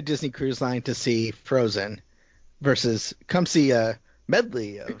 Come to Disney Cruise Line to see Frozen versus come see a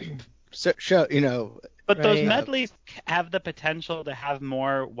medley of show. But Right. those medleys have the potential to have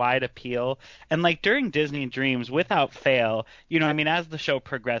more wide appeal. And like during Disney Dreams, without fail, as the show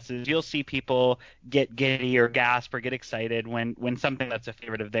progresses, you'll see people get giddy or gasp or get excited when something that's a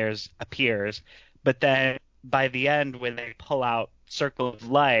favorite of theirs appears. But then by the end, when they pull out Circle of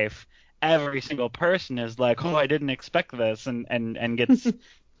Life, every single person is like, oh, I didn't expect this, and gets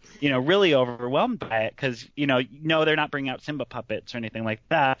really overwhelmed by it because they're not bringing out Simba puppets or anything like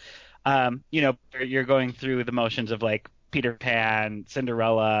that. You're going through the motions of like Peter Pan,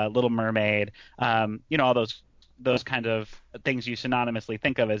 Cinderella, Little Mermaid, all those kind of things you synonymously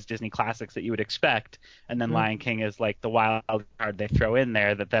think of as Disney classics that you would expect, and then Lion King is like the wild card they throw in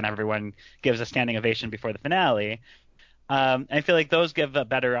there that then everyone gives a standing ovation before the finale. I feel like those give a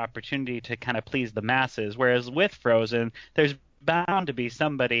better opportunity to kind of please the masses, whereas with Frozen, there's bound to be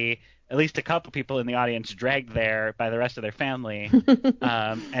somebody, at least a couple people in the audience, dragged there by the rest of their family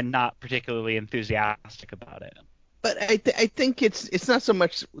and not particularly enthusiastic about it. But I think it's not so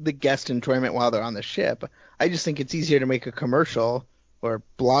much the guest enjoyment while they're on the ship. I just think it's easier to make a commercial or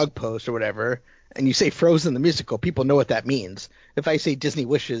blog post or whatever, and you say Frozen the musical, people know what that means. If I say Disney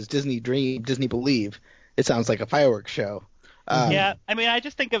Wishes, Disney Dream, Disney Believe, it sounds like a fireworks show. Yeah, I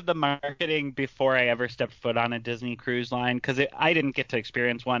just think of the marketing before I ever stepped foot on a Disney cruise line, because I didn't get to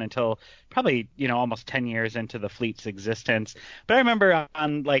experience one until probably, almost 10 years into the fleet's existence. But I remember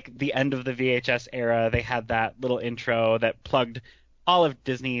on like the end of the VHS era, they had that little intro that plugged all of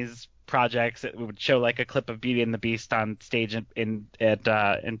Disney's projects. It would show like a clip of Beauty and the Beast on stage in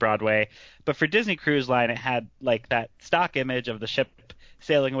Broadway. But for Disney Cruise Line, it had like that stock image of the ship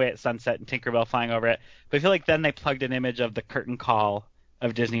sailing away at sunset and Tinkerbell flying over it. But I feel like then they plugged an image of the curtain call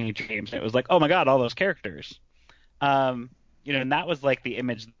of Disney Dreams. And it was like, oh my God, all those characters. And that was like the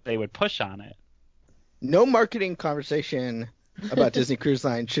image they would push on it. No marketing conversation about Disney Cruise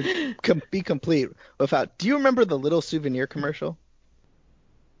Line should be complete without. Do you remember the little souvenir commercial?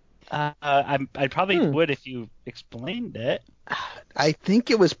 I probably would if you explained it. I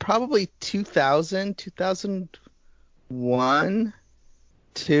think it was probably 2000, 2001.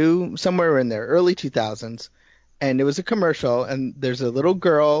 Somewhere in there, early 2000s, and it was a commercial, and there's a little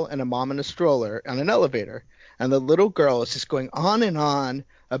girl and a mom in a stroller on an elevator, and the little girl is just going on and on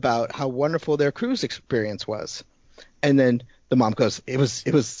about how wonderful their cruise experience was, and then the mom goes, it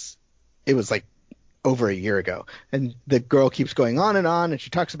was like over a year ago, and the girl keeps going on, and she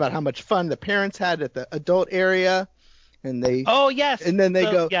talks about how much fun the parents had at the adult area, and they and then they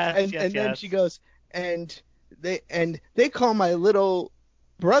go then she goes, and they call my little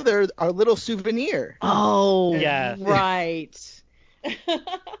brother our little souvenir. Oh, yeah, right.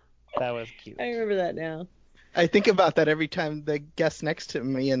 That was cute. I remember that now. I think about that every time the guest next to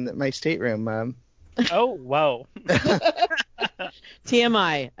me in my stateroom. Oh, whoa.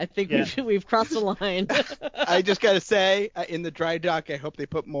 TMI. I think we've crossed the line. I just gotta say, in the dry dock, I hope they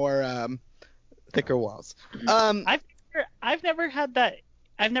put more thicker walls. I've never had that.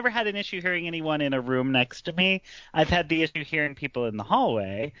 I've never had an issue hearing anyone in a room next to me. I've had the issue hearing people in the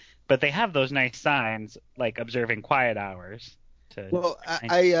hallway, but they have those nice signs like observing quiet hours. Well,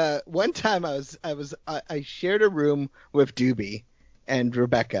 I one time I shared a room with Doobie and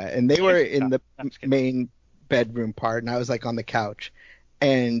Rebecca, and they were in the main bedroom part, and I was like on the couch,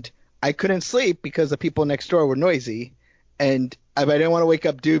 and I couldn't sleep because the people next door were noisy, and I didn't want to wake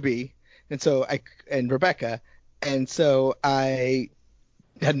up Doobie, and Rebecca, and so I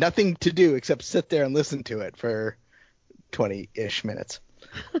had nothing to do except sit there and listen to it for 20-ish minutes.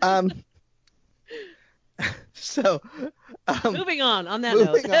 So moving on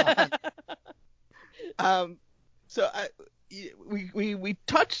that note. So we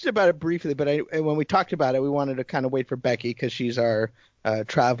touched about it briefly, but when we talked about it, we wanted to kind of wait for Becky because she's our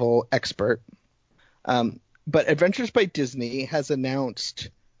travel expert. But Adventures by Disney has announced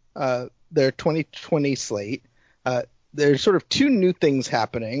their 2020 slate. There's sort of two new things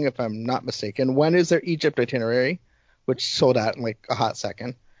happening, if I'm not mistaken. One is their Egypt itinerary, which sold out in like a hot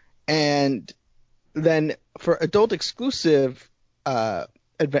second. And then for adult exclusive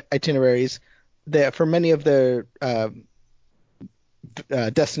itineraries, for many of their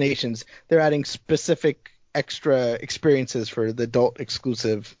destinations, they're adding specific extra experiences for the adult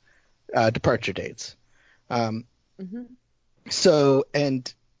exclusive departure dates. So,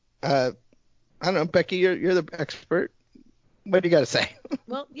 and I don't know, Becky, you're the expert. What do you got to say?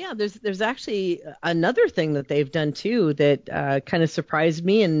 Well, yeah, there's actually another thing that they've done too that kind of surprised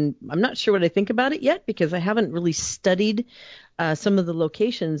me, and I'm not sure what I think about it yet because I haven't really studied some of the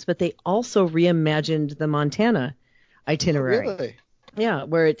locations, but they also reimagined the Montana itinerary. Oh, really? Yeah,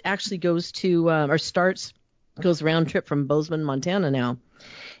 where it actually goes to goes round trip from Bozeman, Montana now,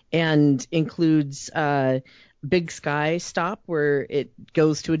 and includes Big Sky stop where it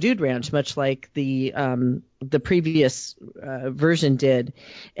goes to a dude ranch, much like the previous version did,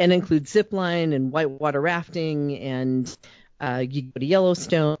 and includes zip line and whitewater rafting, and you go to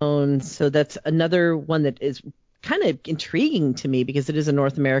Yellowstone. So that's another one that is kind of intriguing to me because it is a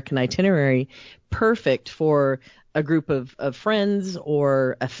North American itinerary, perfect for a group of friends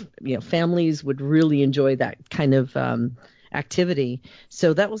or families would really enjoy that kind of activity.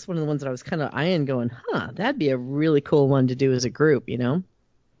 So that was one of the ones that I was kind of eyeing, going, that'd be a really cool one to do as a group, Yeah.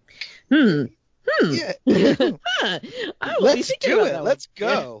 Let's do it. Let's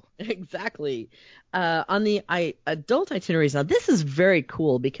go. Yeah, exactly. On the adult itineraries, now this is very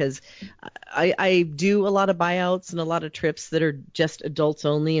cool because I do a lot of buyouts and a lot of trips that are just adults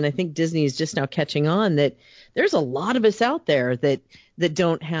only, and I think Disney is just now catching on that there's a lot of us out there that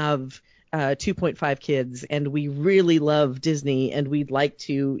don't have 2.5 kids, and we really love Disney, and we'd like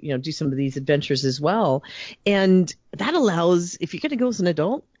to do some of these adventures as well. And that allows, if you're going to go as an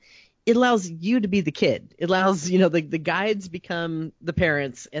adult, it allows you to be the kid. It allows, the guides become the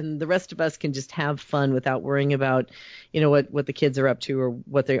parents, and the rest of us can just have fun without worrying about, what the kids are up to or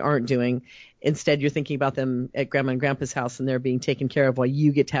what they aren't doing. Instead, you're thinking about them at Grandma and Grandpa's house, and they're being taken care of while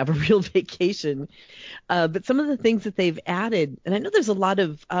you get to have a real vacation. But some of the things that they've added, and I know there's a lot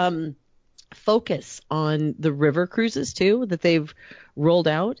of focus on the river cruises too that they've rolled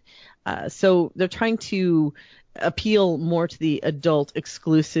out. So they're trying to appeal more to the adult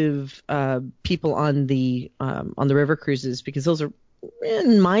exclusive people on the river cruises, because those are,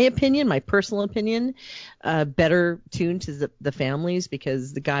 in my opinion, my personal opinion, better tuned to the families,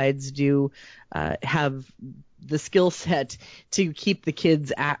 because the guides do have the skill set to keep the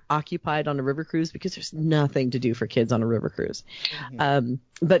kids occupied on a river cruise, because there's nothing to do for kids on a river cruise. Mm-hmm.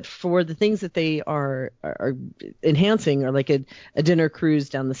 But for the things that they are enhancing, are like a dinner cruise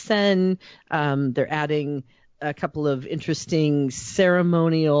down the Seine. They're adding a couple of interesting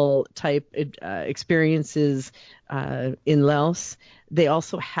ceremonial type experiences in Laos. They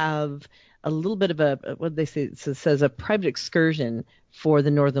also have a little bit of what they say, it says a private excursion for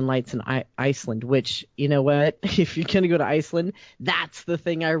the Northern Lights in Iceland, which, you know what, if you're going to go to Iceland, that's the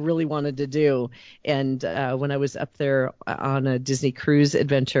thing I really wanted to do. And when I was up there on a Disney cruise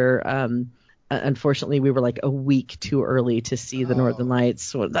adventure, unfortunately, we were like a week too early to see the Northern Lights,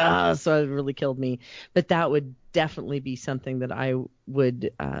 so it really killed me. But that would definitely be something that I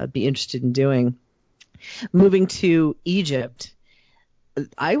would be interested in doing. Moving to Egypt,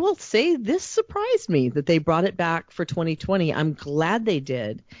 I will say this surprised me that they brought it back for 2020. I'm glad they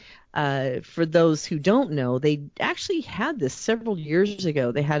did. For those who don't know, they actually had this several years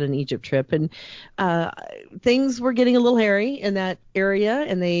ago. They had an Egypt trip, and things were getting a little hairy in that area,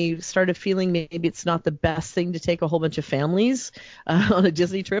 and they started feeling maybe it's not the best thing to take a whole bunch of families on a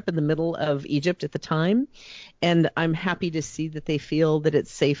Disney trip in the middle of Egypt at the time. And I'm happy to see that they feel that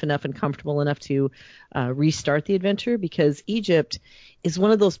it's safe enough and comfortable enough to restart the adventure, because Egypt is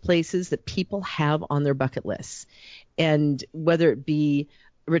one of those places that people have on their bucket lists. And whether it be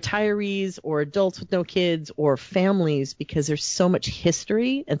retirees or adults with no kids or families, because there's so much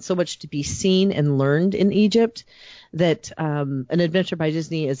history and so much to be seen and learned in Egypt, that an adventure by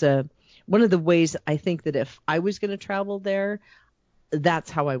Disney is one of the ways I think that if I was going to travel there,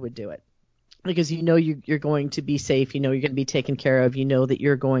 that's how I would do it. Because you're going to be safe, you're going to be taken care of, that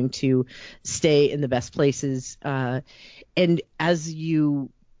you're going to stay in the best places. And as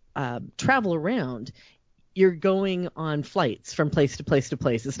you travel around, you're going on flights from place to place to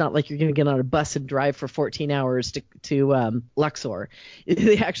place. It's not like you're going to get on a bus and drive for 14 hours to Luxor.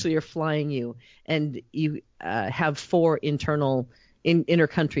 They actually are flying you, and you have 4 internal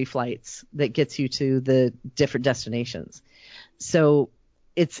inter-country flights that gets you to the different destinations. So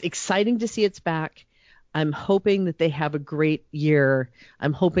it's exciting to see it's back. I'm hoping that they have a great year.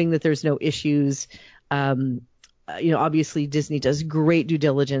 I'm hoping that there's no issues. Obviously Disney does great due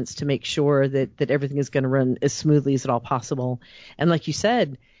diligence to make sure that everything is going to run as smoothly as at all possible. And like you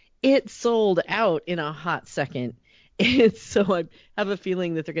said, it sold out in a hot second. So I have a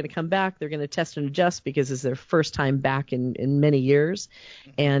feeling that they're going to come back. They're going to test and adjust, because it's their first time back in many years.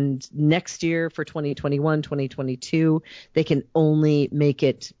 And next year, for 2021, 2022, they can only make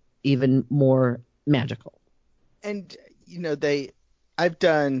it even more magical. And, I've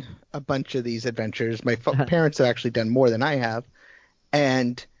done a bunch of these adventures. My parents have actually done more than I have,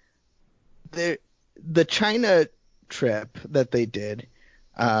 and the China trip that they did,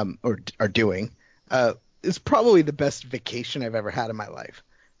 or are doing, is probably the best vacation I've ever had in my life.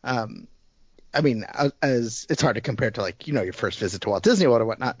 I mean, as it's hard to compare to like, your first visit to Walt Disney World or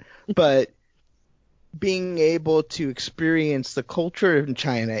whatnot, but being able to experience the culture in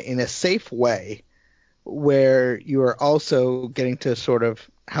China in a safe way, where you are also getting to sort of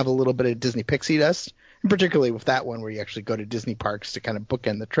have a little bit of Disney pixie dust, and particularly with that one where you actually go to Disney parks to kind of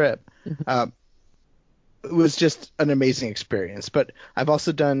bookend the trip. It was just an amazing experience. But I've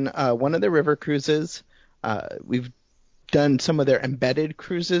also done one of the river cruises. We've done some of their embedded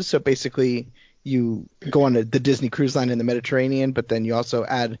cruises. So basically you go on the Disney Cruise Line in the Mediterranean, but then you also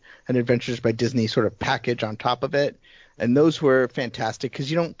add an Adventures by Disney sort of package on top of it. And those were fantastic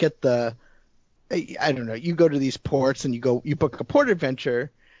because you don't get I don't know, you go to these ports and you book a port adventure,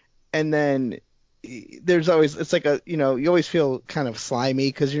 and then there's always, it's like you always feel kind of slimy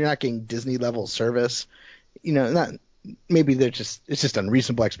because you're not getting Disney level service. Maybe it's just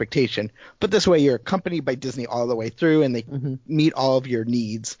unreasonable expectation, but this way you're accompanied by Disney all the way through, and they meet all of your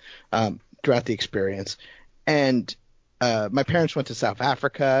needs throughout the experience. And my parents went to South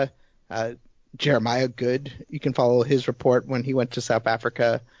Africa. Jeremiah Good, you can follow his report when he went to South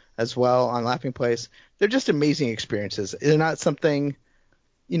Africa as well on Laughing Place. They're just amazing experiences. They're not something,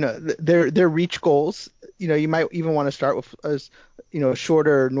 they're reach goals. You might even want to start with a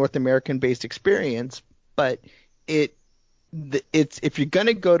shorter North American based experience, but it's if you're going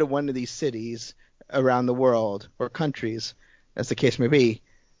to go to one of these cities around the world or countries, as the case may be,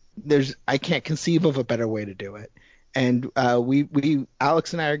 I can't conceive of a better way to do it. And we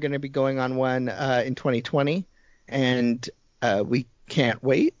Alex and I are going to be going on one in 2020, and we can't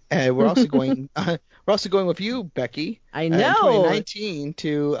wait. We're also going with you, Becky. I know. In 2019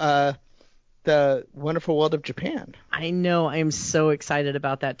 to the wonderful world of Japan. I know. I'm so excited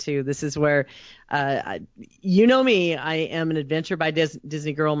about that too. This is where, you know me, I am an adventure by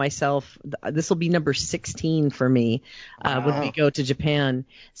Disney girl myself. This will be number 16 for me when we go to Japan.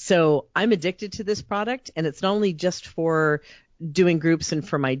 So I'm addicted to this product, and it's not only just for doing groups and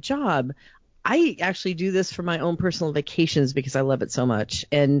for my job. I actually do this for my own personal vacations because I love it so much.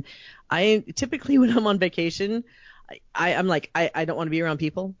 And I typically, when I'm on vacation, I'm like, I don't want to be around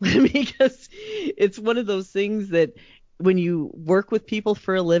people because it's one of those things that when you work with people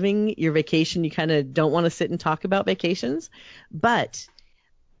for a living, your vacation, you kind of don't want to sit and talk about vacations. But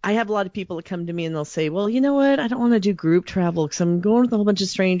I have a lot of people that come to me and they'll say, well, you know what? I don't want to do group travel because I'm going with a whole bunch of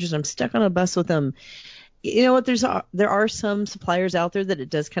strangers. I'm stuck on a bus with them. You know what? There are some suppliers out there that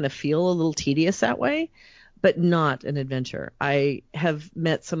it does kind of feel a little tedious that way, but not an adventure. I have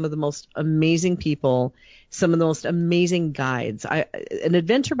met some of the most amazing people, some of the most amazing guides. An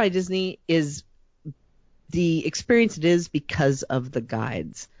adventure by Disney is the experience it is because of the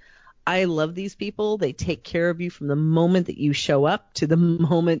guides. I love these people. They take care of you from the moment that you show up to the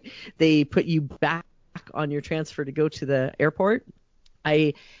moment they put you back on your transfer to go to the airport.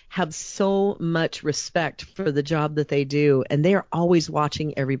 I have so much respect for the job that they do, and they are always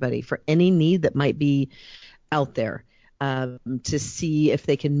watching everybody for any need that might be out there to see if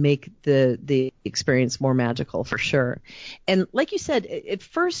they can make the experience more magical, for sure. And like you said, at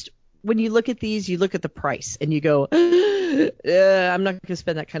first, when you look at these, you look at the price and you go, I'm not going to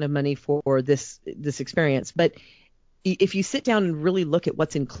spend that kind of money for this experience. But if you sit down and really look at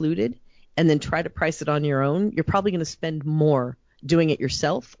what's included and then try to price it on your own, you're probably going to spend more doing it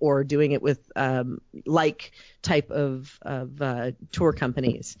yourself or doing it with like type of tour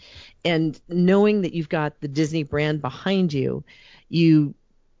companies. And knowing that you've got the Disney brand behind you, you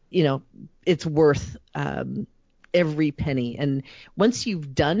know, it's worth every penny. And once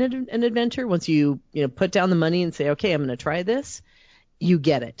you've done an adventure, once you put down the money and say, okay, I'm going to try this, you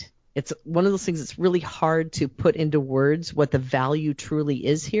get it. It's one of those things that's really hard to put into words what the value truly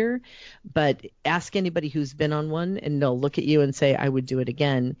is here. But ask anybody who's been on one and they'll look at you and say, I would do it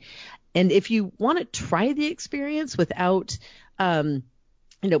again. And if you want to try the experience without,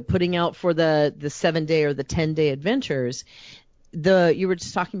 putting out for the 7-day or the 10-day adventures, you were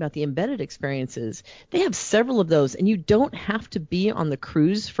just talking about the embedded experiences. They have several of those, and you don't have to be on the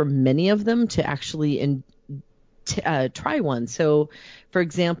cruise for many of them to actually try one. So, for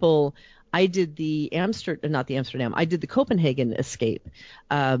example, I did I did the Copenhagen escape,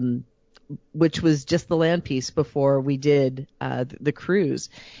 which was just the land piece before we did the cruise.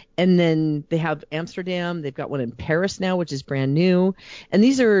 And then they have Amsterdam. They've got one in Paris now, which is brand new. And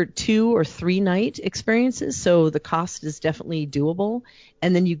these are 2 or 3 night experiences, so the cost is definitely doable.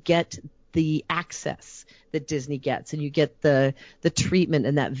 And then you get the access that Disney gets, and you get the treatment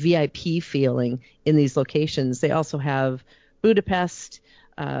and that VIP feeling in these locations. They also have Budapest,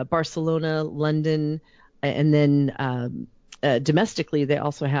 Barcelona, London, and then domestically, they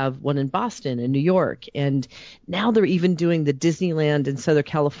also have one in Boston and New York. And now they're even doing the Disneyland in Southern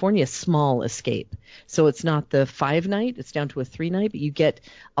California small escape. So it's not the 5-night, it's down to a 3-night, but you get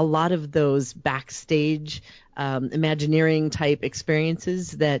a lot of those backstage Imagineering type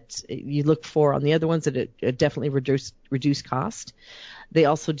experiences that you look for on the other ones that definitely reduce cost. They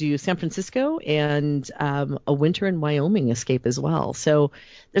also do San Francisco and a winter in Wyoming escape as well. So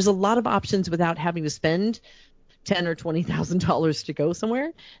there's a lot of options without having to spend $10,000 or $20,000 to go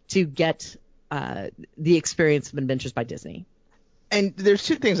somewhere to get the experience of Adventures by Disney. And there's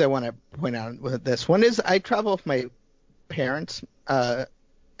two things I want to point out with this. One is I travel with my parents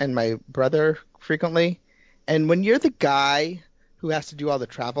and my brother frequently. And when you're the guy who has to do all the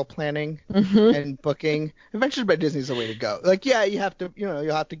travel planning and booking, Adventures by Disney is the way to go. Like, yeah, you'll have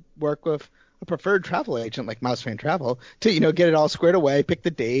to work with a preferred travel agent like Mouse Fan Travel to, get it all squared away, pick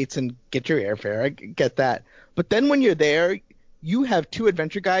the dates, and get your airfare. I get that. But then when you're there, you have 2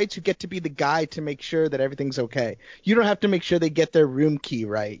 adventure guides who get to be the guide to make sure that everything's okay. You don't have to make sure they get their room key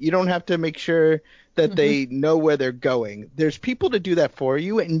right. You don't have to make sure that they know where they're going. There's people to do that for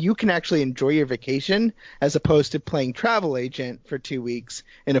you, and you can actually enjoy your vacation as opposed to playing travel agent for 2 weeks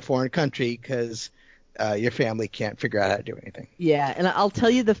in a foreign country because your family can't figure out how to do anything. Yeah, and I'll tell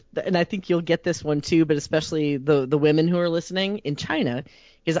you and I think you'll get this one too, but especially the women who are listening in China,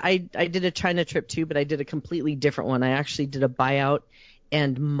 because I did a China trip too, but I did a completely different one. I actually did a buyout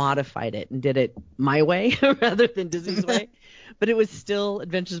and modified it and did it my way rather than Disney's way. But it was still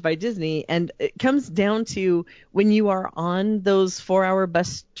Adventures by Disney. And it comes down to when you are on those 4-hour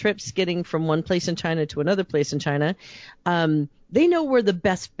bus trips getting from one place in China to another place in China, they know where the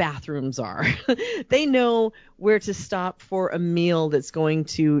best bathrooms are. They know where to stop for a meal that's going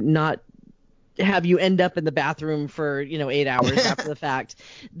to not have you end up in the bathroom for 8 hours after the fact.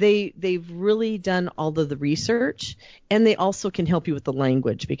 They've really done all of the research, and they also can help you with the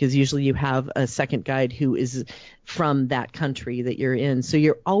language because usually you have a second guide who is from that country that you're in, so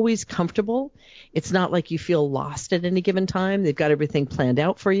you're always comfortable. It's not like you feel lost at any given time. They've got everything planned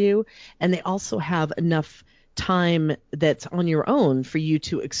out for you, and they also have enough time that's on your own for you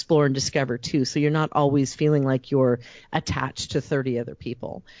to explore and discover too. So you're not always feeling like you're attached to 30 other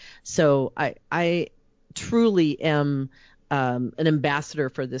people. So I truly am an ambassador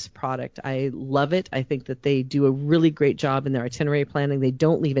for this product. I love it. I think that they do a really great job in their itinerary planning. They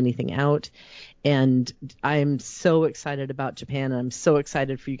don't leave anything out. And I'm so excited about Japan. And I'm so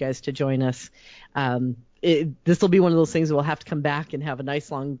excited for you guys to join us. This will be one of those things we'll have to come back and have a nice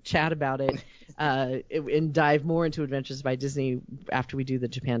long chat about it and dive more into Adventures by Disney after we do the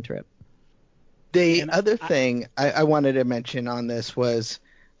Japan trip. The other thing I wanted to mention on this was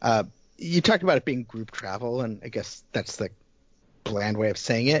you talked about it being group travel, and I guess that's the bland way of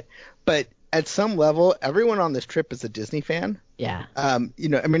saying it. But at some level, everyone on this trip is a Disney fan. Yeah. And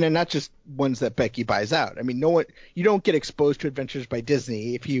not just ones that Becky buys out. I mean, you don't get exposed to Adventures by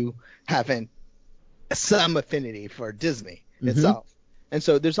Disney if you haven't some affinity for Disney itself. And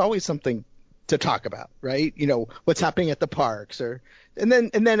so there's always something to talk about, right? What's happening at the parks and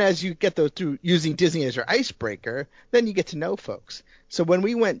then as you get those through using Disney as your icebreaker, then you get to know folks. So when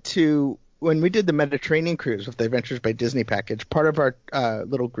we did the Mediterranean cruise with the Adventures by Disney package, part of our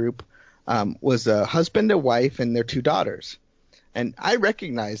little group was a husband, a wife, and their 2 daughters. And I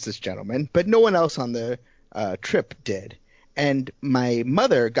recognized this gentleman, but no one else on the trip did. And my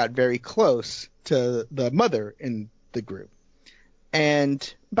mother got very close to the mother in the group.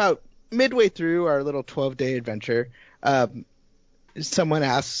 And about midway through our little 12-day adventure, someone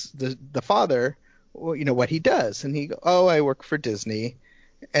asks the father, what he does. And he goes, "Oh, I work for Disney."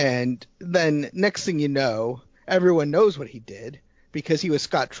 And then next thing you know, everyone knows what he did because he was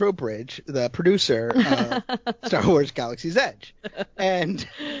Scott Trowbridge, the producer of Star Wars Galaxy's Edge. And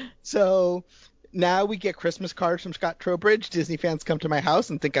so now we get Christmas cards from Scott Trowbridge. Disney fans come to my house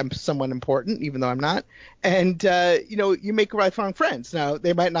and think I'm someone important, even though I'm not. And, you make lifelong friends. Now,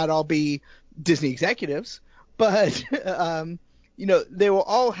 they might not all be Disney executives, but, they will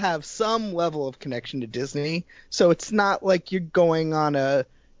all have some level of connection to Disney. So it's not like you're going on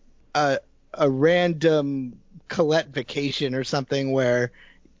a random Colette vacation or something where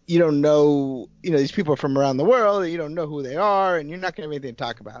you don't know, these people are from around the world, and you don't know who they are, and you're not going to have anything to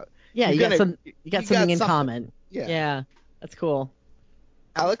talk about. Yeah, you got something in common. Yeah, that's cool.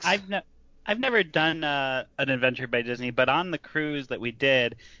 Alex? I've never done an Adventure by Disney, but on the cruise that we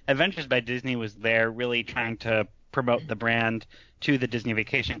did, Adventures by Disney was there really trying to promote the brand to the Disney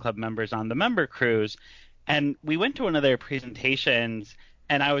Vacation Club members on the member cruise. And we went to one of their presentations,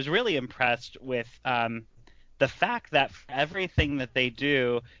 and I was really impressed with the fact that for everything that they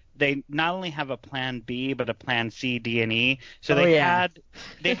do, they not only have a plan B, but a plan C, D, and E. So they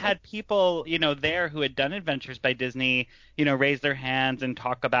had people, there who had done Adventures by Disney, raise their hands and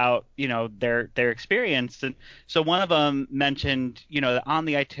talk about, their experience. And so one of them mentioned, that on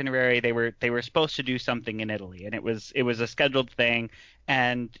the itinerary they were supposed to do something in Italy, and it was a scheduled thing.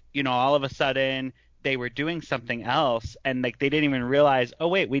 And, all of a sudden they were doing something else, and like they didn't even realize, oh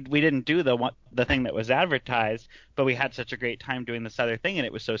wait, we didn't do the thing that was advertised, but we had such a great time doing this other thing, and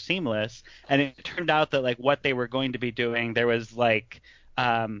it was so seamless. And it turned out that like what they were going to be doing, there was like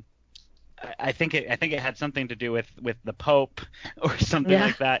I think it had something to do with the Pope or something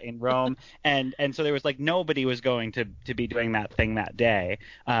like that in Rome, and so there was like nobody was going to be doing that thing that day,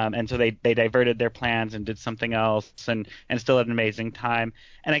 and so they diverted their plans and did something else, and still had an amazing time.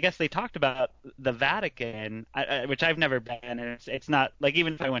 And I guess they talked about the Vatican, which I've never been, and it's not like,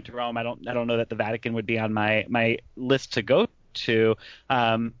 even if I went to Rome, I don't know that the Vatican would be on my list to go to.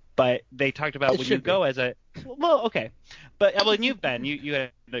 But they talked about when you go as a okay, but when you've been, you had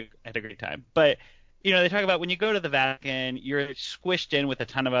a great time. But they talk about when you go to the Vatican, you're squished in with a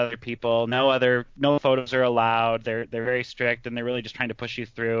ton of other people. No photos are allowed. They're very strict, and they're really just trying to push you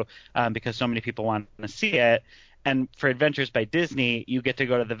through because so many people want to see it. And for Adventures by Disney, you get to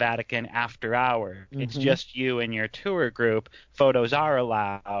go to the Vatican after hours. Mm-hmm. It's just you and your tour group. Photos are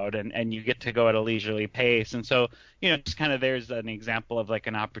allowed, and you get to go at a leisurely pace. And so, just kind of there's an example of like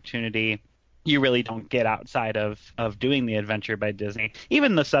an opportunity you really don't get outside of doing the Adventure by Disney.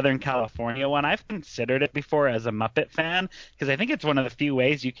 Even the Southern California one, I've considered it before as a Muppet fan, because I think it's one of the few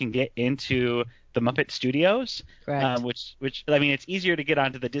ways you can get into the Muppet Studios. Correct. Which I mean, it's easier to get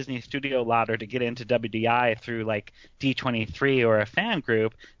onto the Disney Studio lot or to get into WDI through like D23 or a fan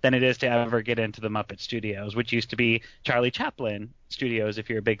group than it is to ever get into the Muppet Studios, which used to be Charlie Chaplin Studios if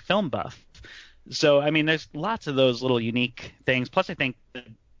you're a big film buff. So I mean, there's lots of those little unique things. Plus, I think the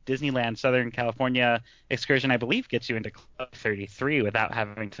Disneyland Southern California excursion, I believe, gets you into Club 33 without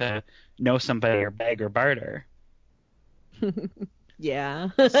having to know somebody or beg or barter. Yeah.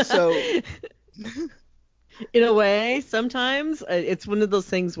 So, in a way, sometimes it's one of those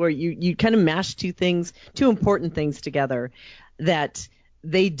things where you kind of mash two important things together, that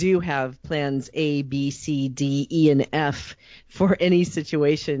they do have plans A, B, C, D, E, and F for any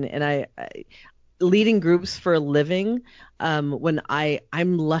situation. And I leading groups for a living, when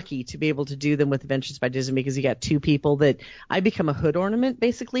I'm lucky to be able to do them with Adventures by Disney, because you got two people that I become a hood ornament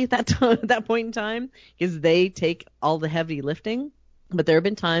basically at that point in time, because they take all the heavy lifting. But there have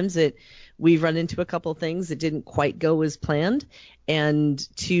been times that we've run into a couple of things that didn't quite go as planned, and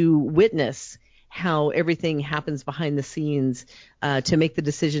to witness how everything happens behind the scenes to make the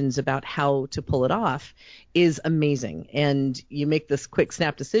decisions about how to pull it off is amazing. And you make this quick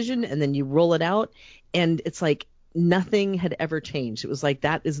snap decision, and then you roll it out, and it's like nothing had ever changed. It was like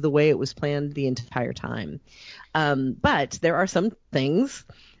that is the way it was planned the entire time. But there are some things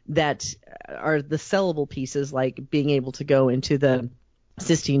that are the sellable pieces, like being able to go into the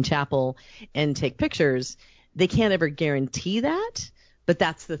Sistine Chapel and take pictures. They can't ever guarantee that, but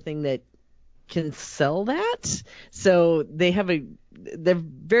that's the thing that can sell that. So they're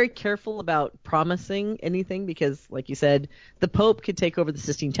very careful about promising anything, because like you said, the Pope could take over the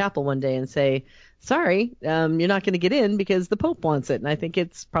Sistine Chapel one day and say, sorry, you're not going to get in because the Pope wants it. And I think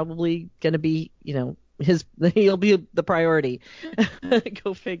it's probably going to be, he'll be the priority.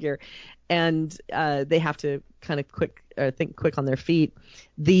 Go figure. And they have to kind of think quick on their feet.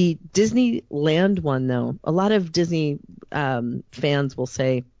 The Disneyland one, though, a lot of Disney fans will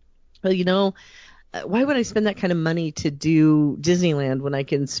say, well, why would I spend that kind of money to do Disneyland when I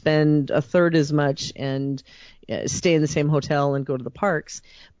can spend a third as much and stay in the same hotel and go to the parks?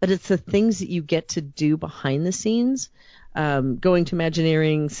 But it's the things that you get to do behind the scenes, going to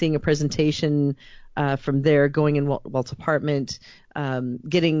Imagineering, seeing a presentation from there, going in Walt's apartment,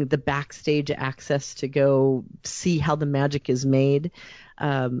 getting the backstage access to go see how the magic is made.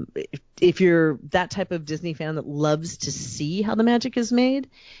 If you're that type of Disney fan that loves to see how the magic is made,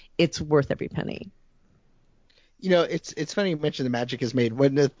 it's worth every penny. It's funny you mentioned the magic is made. One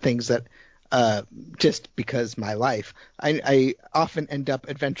of the things that, just because my life, I often end up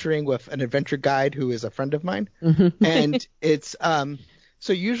adventuring with an adventure guide who is a friend of mine. Mm-hmm. And it's,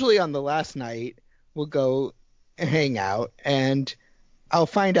 so usually on the last night, we'll go hang out, and I'll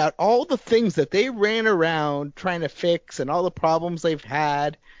find out all the things that they ran around trying to fix and all the problems they've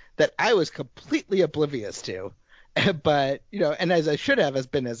had that I was completely oblivious to. But, and as I should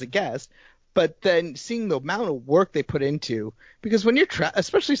have been as a guest. but then seeing the amount of work they put into, because when you're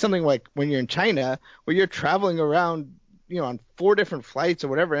especially something like when you're in China, where you're traveling around, on 4 different flights or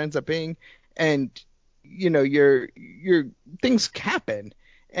whatever it ends up being, and your things happen,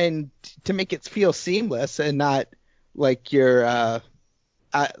 and to make it feel seamless and not like things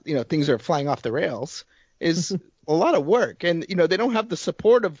are flying off the rails is a lot of work. And they don't have the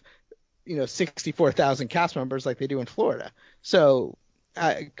support of 64,000 cast members like they do in Florida. So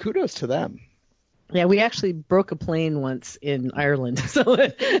kudos to them. Yeah, we actually broke a plane once in Ireland. So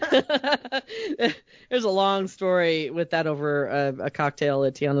there's a long story with that over a cocktail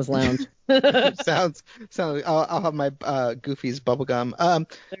at Tiana's Lounge. sounds. I'll have my Goofy's bubblegum.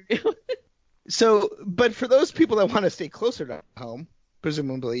 But for those people that want to stay closer to home,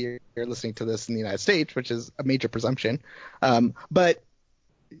 presumably you're listening to this in the United States, which is a major presumption. But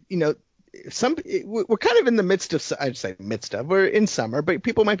we're kind of in the midst of, we're in summer, but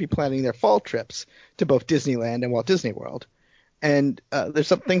people might be planning their fall trips to both Disneyland and Walt Disney World. And there's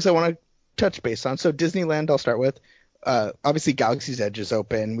some things I want to touch base on. So Disneyland, I'll start with. Obviously, Galaxy's Edge is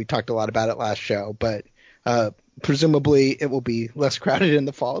open. We talked a lot about it last show, but presumably it will be less crowded in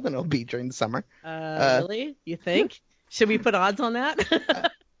the fall than it'll be during the summer. Really? You think? Should we put odds on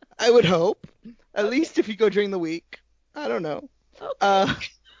that? I would hope. At least if you go during the week. I don't know. Okay.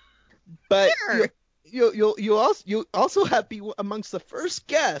 But sure. you also have be amongst the first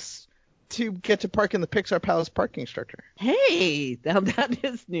guests to get to park in the Pixar Palace parking structure. Hey, now that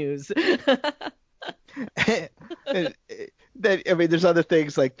is news. There's other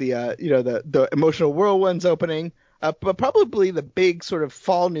things like the Emotional Whirlwind's opening, but probably the big sort of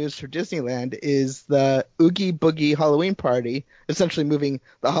fall news for Disneyland is the Oogie Boogie Halloween party, essentially moving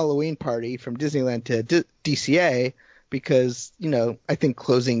the Halloween party from Disneyland to DCA. Because, I think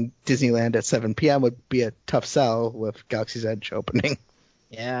closing Disneyland at 7 p.m. would be a tough sell with Galaxy's Edge opening.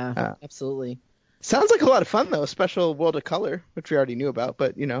 Yeah, absolutely. Sounds like a lot of fun, though. Special World of Color, which we already knew about.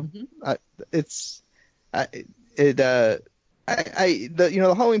 But, the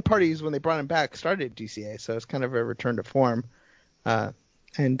Halloween parties, when they brought them back, started at DCA. So it's kind of a return to form.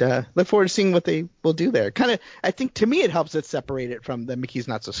 And look forward to seeing what they will do there. Kind of, I think to me it helps it separate it from the Mickey's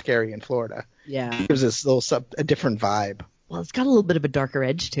Not So Scary in Florida. Yeah, it gives this a different vibe. Well, it's got a little bit of a darker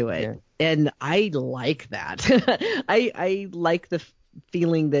edge to it, and I like that. I like the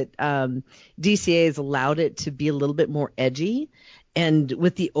feeling that DCA has allowed it to be a little bit more edgy. And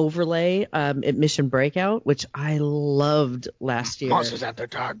with the overlay at Mission Breakout, which I loved last year. Monsters After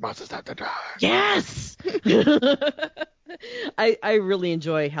Dark. Yes! I really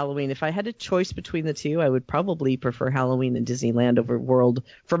enjoy Halloween. If I had a choice between the two, I would probably prefer Halloween and Disneyland over World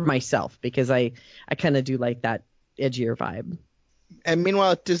for myself, because I kind of do like that edgier vibe. And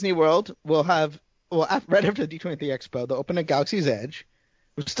meanwhile, at Disney World, we'll have, right after the D23 Expo, they'll open at Galaxy's Edge.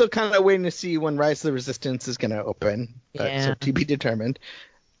 We're still kind of waiting to see when Rise of the Resistance is going to open. So to be determined.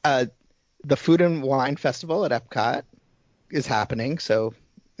 The Food and Wine Festival at Epcot is happening, so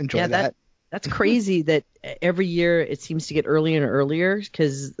enjoy that. That's crazy that every year it seems to get earlier and earlier,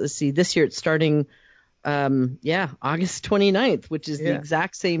 because, let's see, this year it's starting, August 29th, which is the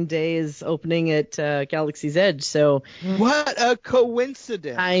exact same day as opening at Galaxy's Edge. So what a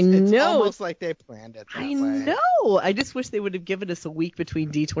coincidence. I know. It's almost like they planned it that way. I know. I just wish they would have given us a week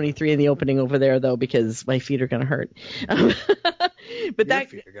between D23 and the opening over there, though, because my feet are going to hurt. But Your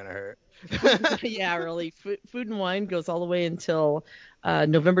feet are going to hurt. Yeah, really. Food and Wine goes all the way until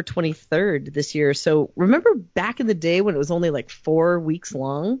November 23rd this year. So remember back in the day when it was only like 4 weeks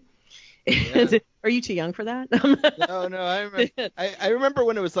long? Yeah. Are you too young for that? No. I remember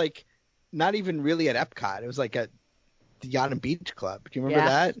when it was like not even really at Epcot. It was like at the Yacht and Beach Club. Do you remember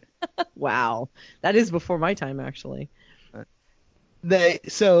that? Wow. That is before my time, actually.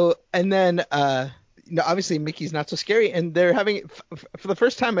 Obviously Mickey's Not So Scary, and they're having, for the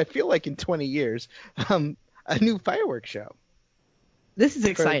first time I feel like in 20 years, a new fireworks show. This is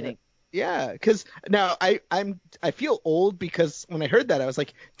exciting. Yeah, because now I feel old, because when I heard that I was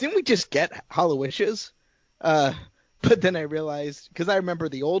like, didn't we just get Hallowishes? But then I realized, because I remember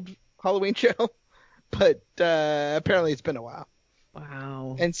the old Halloween show, but apparently it's been a while.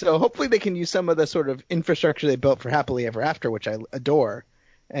 Wow. And so hopefully they can use some of the sort of infrastructure they built for Happily Ever After, which I adore,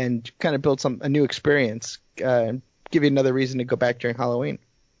 and kind of build a new experience, give you another reason to go back during Halloween.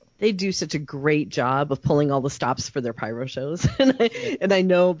 They do such a great job of pulling all the stops for their pyro shows. And I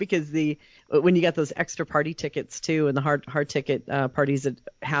know, because when you got those extra party tickets too, and the hard ticket parties that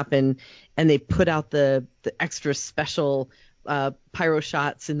happen, and they put out the extra special pyro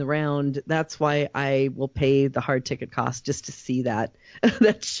shots in the round. That's why I will pay the hard ticket cost just to see that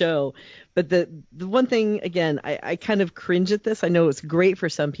that show. But the one thing, again, I kind of cringe at this. I know it's great for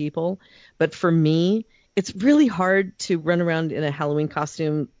some people, but for me, it's really hard to run around in a Halloween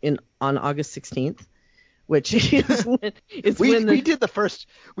costume on August 16th. Which is when we did the first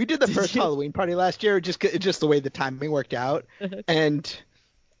Halloween party last year, just the way the timing worked out, and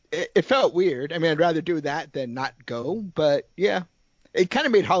it felt weird. I mean, I'd rather do that than not go, but yeah, it kind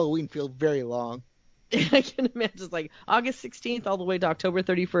of made Halloween feel very long. I can imagine, it's like August 16th all the way to October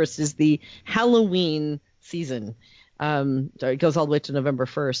 31st is the Halloween season. It goes all the way to November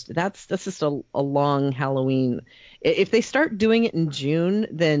 1st. That's just a long Halloween. If they start doing it in June,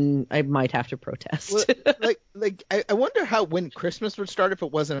 then I might have to protest. Well, I wonder when Christmas would start if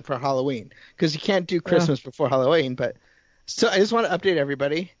it wasn't for Halloween, because you can't do Christmas before Halloween. But so I just want to update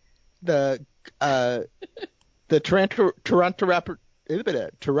everybody. The Toronto Raptors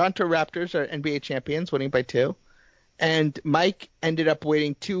are NBA champions, winning by 2, and Mike ended up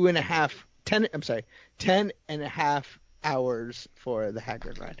waiting 10 and a half hours for the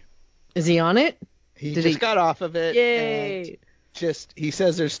Haggard ride. Is he on it? He got off of it. Yay! And he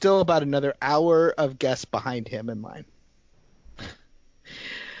says there's still about another hour of guests behind him in line.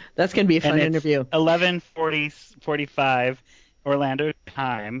 That's going to be a fun interview. 11:45 Orlando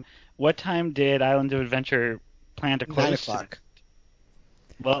time. What time did Island of Adventure plan to close? 9 o'clock.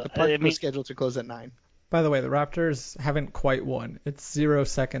 Well, the park was scheduled to close at 9. By the way, the Raptors haven't quite won. It's 0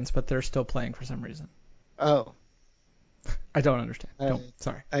 seconds, but they're still playing for some reason. Oh. I don't understand.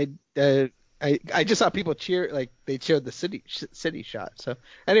 Sorry. I just saw people cheer, like they cheered the city shot. So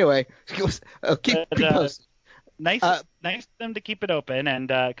anyway, keep posted. Nice of them to keep it open, and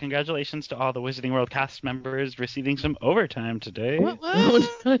congratulations to all the Wizarding World cast members receiving some overtime today.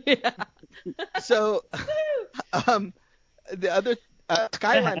 What? Yeah. So, the other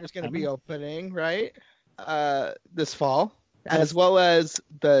Skyliner is going to be opening, right? This fall, as well as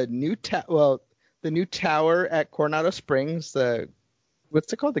the new tower at Coronado Springs.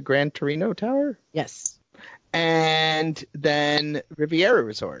 What's it called? The Gran Torino Tower? Yes. And then Riviera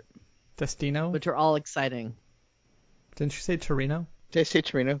Resort. Destino? Which are all exciting. Didn't you say Torino? Did I say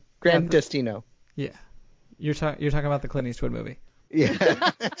Torino? Gran Destino. Yeah. You're talking about the Clint Eastwood movie.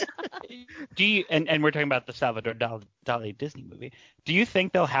 Yeah. And we're talking about the Salvador Dali Disney movie. Do you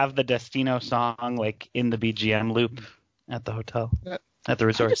think they'll have the Destino song like in the BGM loop at the hotel, at the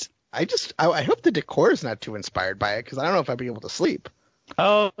resort? I hope the decor is not too inspired by it, because I don't know if I'd be able to sleep.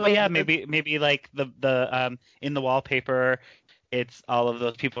 Oh yeah, maybe like the in the wallpaper, it's all of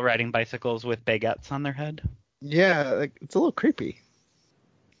those people riding bicycles with baguettes on their head. Yeah, like, it's a little creepy.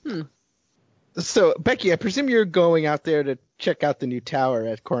 So Becky, I presume you're going out there to check out the new tower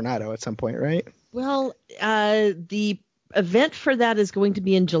at Coronado at some point, right? Well, the event for that is going to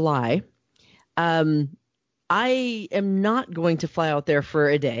be in July. I am not going to fly out there for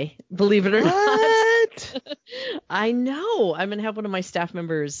a day, believe it or not. I know. I'm going to have one of my staff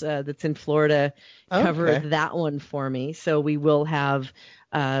members that's in Florida cover that one for me. So we will have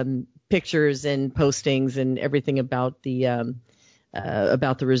pictures and postings and everything about the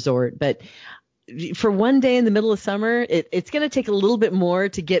resort. But for one day in the middle of summer, it's going to take a little bit more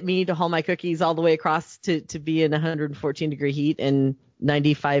to get me to haul my cookies all the way across to be in 114 degree heat and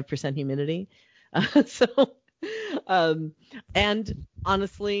 95% humidity. And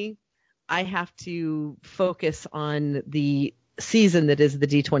honestly, I have to focus on the season that is the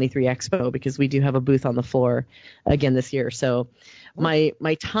D23 Expo, because we do have a booth on the floor again this year. So my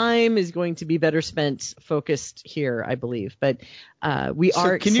time is going to be better spent focused here, I believe. But we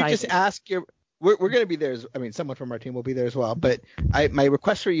are excited. Can you just ask we're going to be there. Someone from our team will be there as well. But my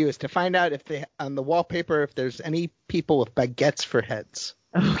request for you is to find out if on the wallpaper, if there's any people with baguettes for heads.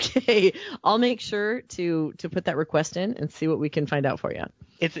 Okay, I'll make sure to put that request in and see what we can find out for you.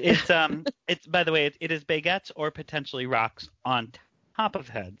 It's by the way, it is baguettes or potentially rocks on top of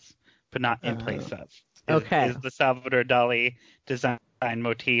heads, but not in place of. Is the Salvador Dali design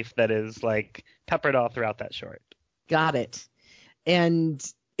motif that is like peppered all throughout that short. Got it. And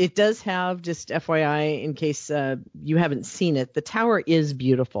it does have, just FYI, in case you haven't seen it, the tower is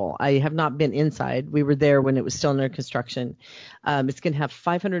beautiful. I have not been inside. We were there when it was still under construction. It's going to have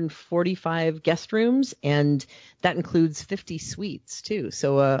 545 guest rooms, and that includes 50 suites, too.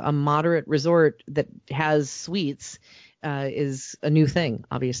 So a moderate resort that has suites is a new thing,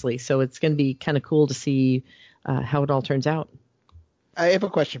 obviously. So it's going to be kind of cool to see how it all turns out. I have a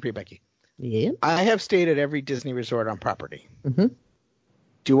question for you, Becky. Yeah. I have stayed at every Disney resort on property. Mm-hmm.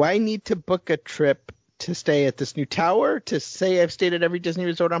 Do I need to book a trip to stay at this new tower to say I've stayed at every Disney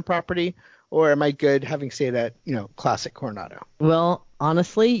resort on property, or am I good having stayed at, classic Coronado? Well,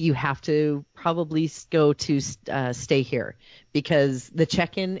 honestly, you have to probably go to stay here because the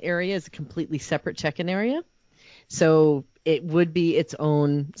check-in area is a completely separate check-in area. So it would be its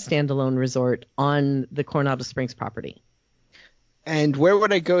own standalone resort on the Coronado Springs property. And where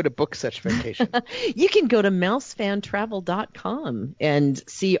would I go to book such vacation? You can go to mousefantravel.com and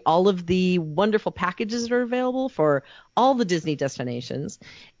see all of the wonderful packages that are available for all the Disney destinations.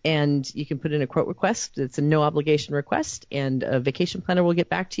 And you can put in a quote request. It's a no obligation request, and a vacation planner will get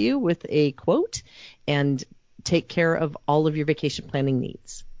back to you with a quote and take care of all of your vacation planning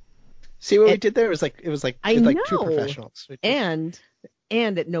needs. See what we did there? It was like know. True professionals. And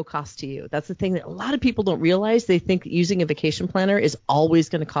at no cost to you. That's the thing that a lot of people don't realize. They think using a vacation planner is always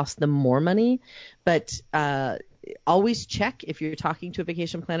going to cost them more money. But always check if you're talking to a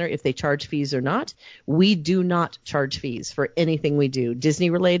vacation planner if they charge fees or not. We do not charge fees for anything we do. Disney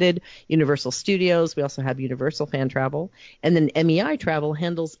related, Universal Studios. We also have Universal Fan Travel. And then MEI Travel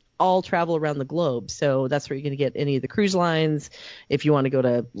handles all travel around the globe. So that's where you're going to get any of the cruise lines. If you want to go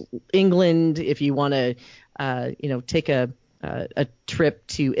to England, if you want to, take a trip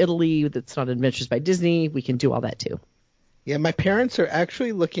to Italy that's not Adventures by Disney, we can do all that too. Yeah, my parents are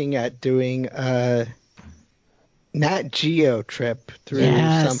actually looking at doing a Nat Geo trip through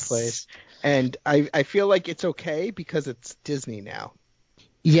someplace. And I feel like it's okay because it's Disney now.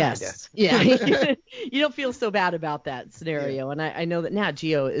 Yes. Yeah. You don't feel so bad about that scenario. Yeah. And I know that Nat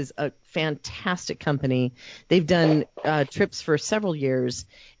Geo is a fantastic company. They've done trips for several years,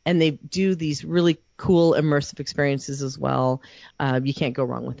 and they do these really cool immersive experiences as well. You can't go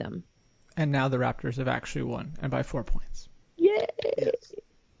wrong with them. And now the Raptors have actually won, and by 4 points. Yay! Yes.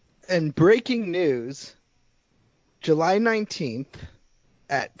 And breaking news, July 19th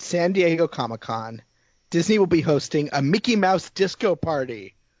at San Diego Comic-Con, Disney will be hosting a Mickey Mouse disco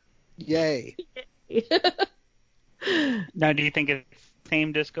party. Yay. Now, do you think it's the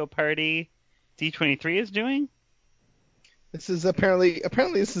same disco party D23 is doing? This is apparently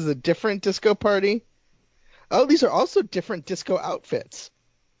this is a different disco party. Oh, these are also different disco outfits.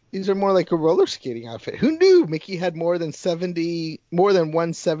 These are more like a roller skating outfit. Who knew Mickey had more than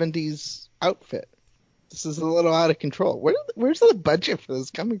one 70s outfit? This is a little out of control. Where's the budget for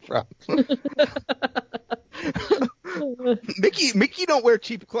this coming from? Mickey don't wear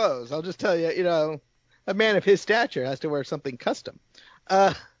cheap clothes. I'll just tell you, a man of his stature has to wear something custom.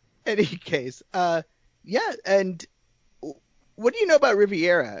 Any case, yeah. And what do you know about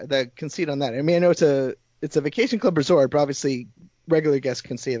Riviera? The conceit on that. I mean, I know it's a vacation club resort, but obviously regular guests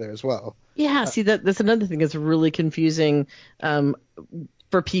can stay there as well. Yeah. See, that's another thing that's really confusing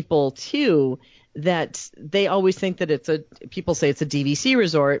for people too. That they always think that people say it's a DVC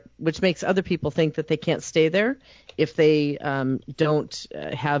resort, which makes other people think that they can't stay there if they don't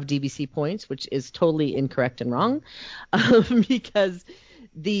have DVC points, which is totally incorrect and wrong, because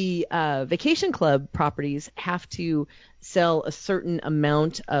the vacation club properties have to sell a certain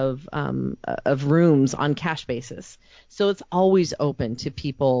amount of rooms on cash basis. So it's always open to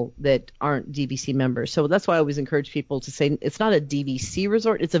people that aren't DVC members. So that's why I always encourage people to say it's not a DVC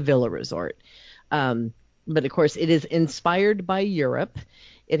resort, it's a villa resort. But of course, it is inspired by Europe.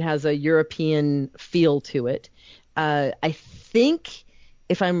 It has a European feel to it. I think,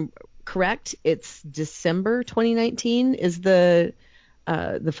 if I'm correct, it's December 2019 is the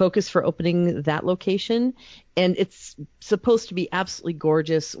focus for opening that location, and it's supposed to be absolutely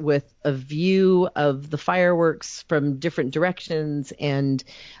gorgeous with a view of the fireworks from different directions, and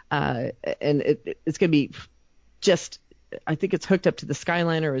it's going to be just. I think it's hooked up to the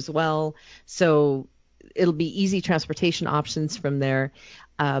Skyliner as well, so it'll be easy transportation options from there.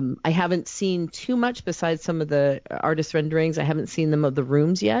 I haven't seen too much besides some of the artist renderings. I haven't seen them of the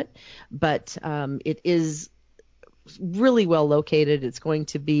rooms yet, but it is really well located. It's going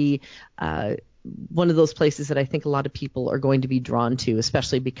to be one of those places that I think a lot of people are going to be drawn to,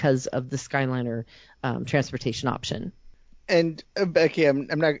 especially because of the Skyliner transportation option. And Becky, I'm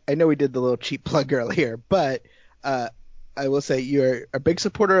not. I know we did the little cheap plug earlier, but I will say you're a big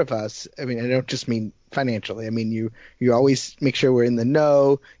supporter of us. I mean, I don't just mean financially. I mean, you always make sure we're in the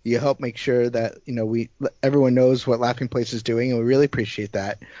know. You help make sure that, everyone knows what Laughing Place is doing, and we really appreciate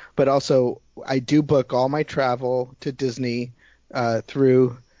that. But also, I do book all my travel to Disney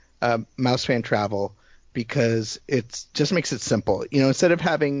through Mouse Fan Travel because it just makes it simple. Instead of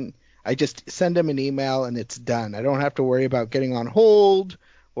I just send them an email and it's done. I don't have to worry about getting on hold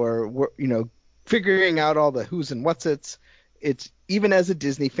or, figuring out all the who's and what's it's even as a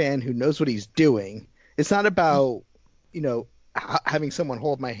Disney fan who knows what he's doing. It's not about, having someone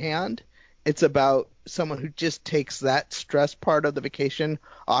hold my hand. It's about someone who just takes that stress part of the vacation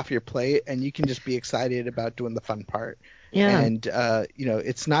off your plate, and you can just be excited about doing the fun part. Yeah. And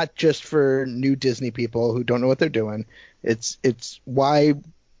it's not just for new Disney people who don't know what they're doing. It's why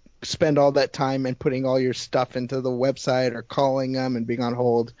spend all that time and putting all your stuff into the website or calling them and being on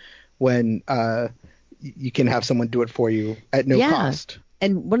hold when you can have someone do it for you at no cost.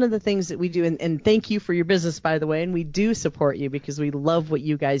 And one of the things that we do, and thank you for your business, by the way, and we do support you because we love what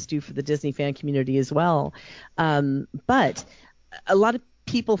you guys do for the Disney fan community as well. But a lot of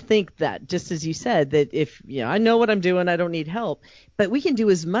people think that, just as you said, that if I know what I'm doing, I don't need help. But we can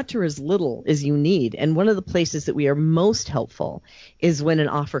do as much or as little as you need. And one of the places that we are most helpful is when an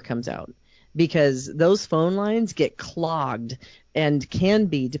offer comes out, because those phone lines get clogged and can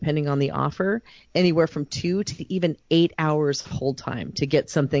be, depending on the offer, anywhere from 2 to even 8 hours hold time to get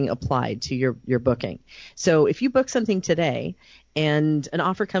something applied to your booking. So if you book something today and an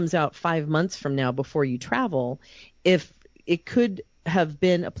offer comes out 5 months from now before you travel, if it could have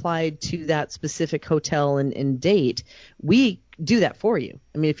been applied to that specific hotel and date, we do that for you.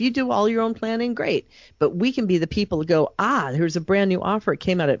 I mean, if you do all your own planning, great. But we can be the people to go, there's a brand new offer. It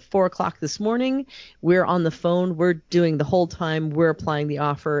came out at 4:00 this morning. We're on the phone. We're doing the whole time. We're applying the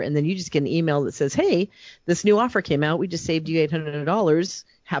offer. And then you just get an email that says, hey, this new offer came out. We just saved you $800.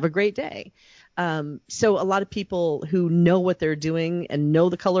 Have a great day. So a lot of people who know what they're doing and know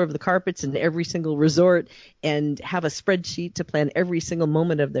the color of the carpets in every single resort and have a spreadsheet to plan every single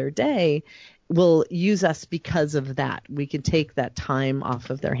moment of their day will use us because of that. We can take that time off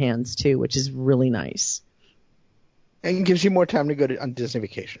of their hands too, which is really nice. And it gives you more time to go on Disney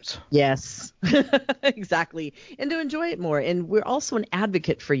vacations. Yes, exactly. And to enjoy it more. And we're also an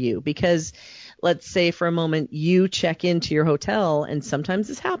advocate for you because let's say for a moment you check into your hotel and sometimes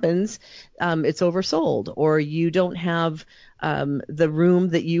this happens, it's oversold or you don't have the room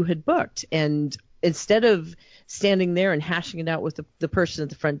that you had booked. And instead of standing there and hashing it out with the person at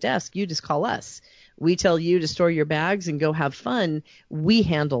the front desk, you just call us. We tell you to store your bags and go have fun. We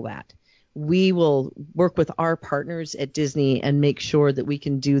handle that. We will work with our partners at Disney and make sure that we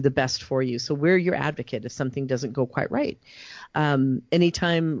can do the best for you. So we're your advocate if something doesn't go quite right.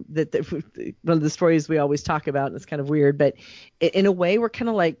 Anytime that one of the stories we always talk about, and it's kind of weird, but in a way we're kind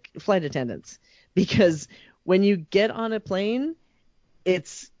of like flight attendants, because when you get on a plane,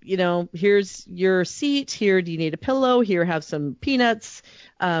 it's, here's your seat, here do you need a pillow, here have some peanuts,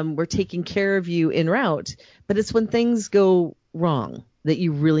 we're taking care of you en route. But it's when things go wrong that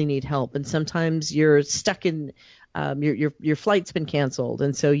you really need help. And sometimes you're stuck in your flight's been canceled,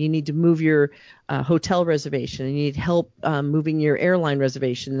 and so you need to move your hotel reservation, and you need help moving your airline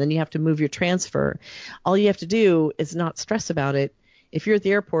reservation, and then you have to move your transfer. All you have to do is not stress about it. If you're at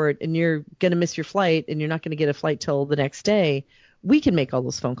the airport and you're going to miss your flight and you're not going to get a flight till the next day, we can make all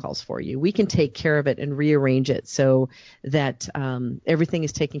those phone calls for you. We can take care of it and rearrange it so that everything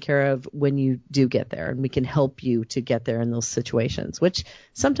is taken care of when you do get there, and we can help you to get there in those situations, which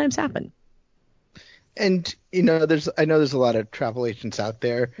sometimes happen. And I know there's a lot of travel agents out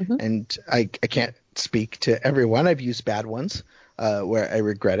there, and I can't speak to everyone. I've used bad ones where I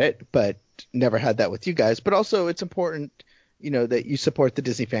regret it, but never had that with you guys. But also, it's important that you support the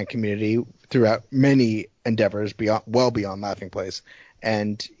Disney fan community throughout many endeavors well beyond Laughing Place.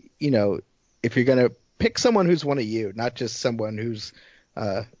 And, if you're going to pick someone who's one of you, not just someone who's,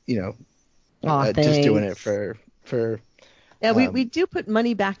 just doing it for. Yeah, we do put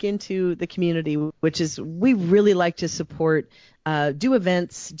money back into the community, which is we really like to support, do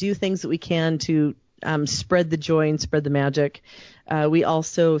events, do things that we can to spread the joy and spread the magic. We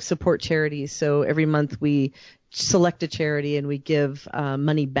also support charities. So every month we select a charity and we give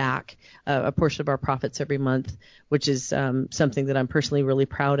money back, a portion of our profits every month, which is something that I'm personally really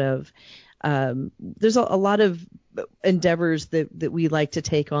proud of. There's a lot of endeavors that we like to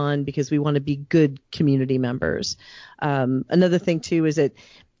take on because we want to be good community members. Another thing too is that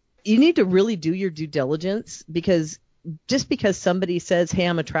you need to really do your due diligence, because just because somebody says, hey,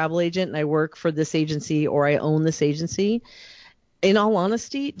 I'm a travel agent and I work for this agency or I own this agency, in all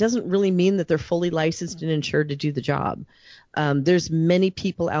honesty, doesn't really mean that they're fully licensed and insured to do the job. There's many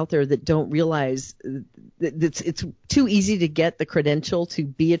people out there that don't realize that it's too easy to get the credential to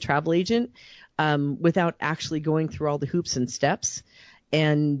be a travel agent without actually going through all the hoops and steps.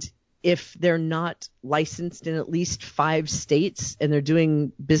 And if they're not licensed in at least 5 states and they're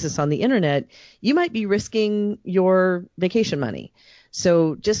doing business on the internet, you might be risking your vacation money.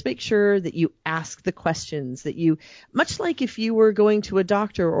 So just make sure that you ask the questions that you, much like if you were going to a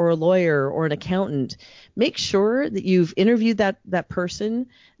doctor or a lawyer or an accountant, make sure that you've interviewed that person,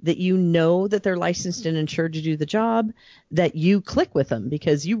 that you know that they're licensed and insured to do the job, that you click with them,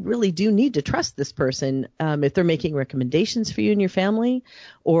 because you really do need to trust this person if they're making recommendations for you and your family,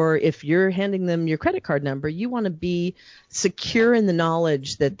 or if you're handing them your credit card number. You want to be secure in the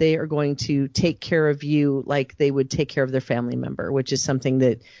knowledge that they are going to take care of you like they would take care of their family member, which is something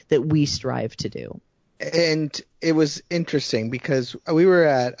that we strive to do. And it was interesting because we were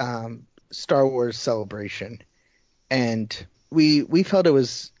at Star Wars Celebration, and we felt it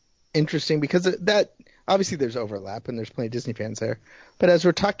was interesting because that obviously there's overlap and there's plenty of Disney fans there. But as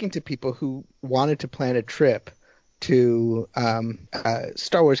we're talking to people who wanted to plan a trip to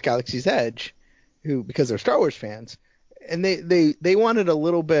Star Wars Galaxy's Edge, because they're Star Wars fans, and they wanted a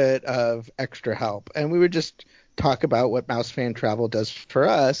little bit of extra help, and we would just talk about what Mouse Fan Travel does for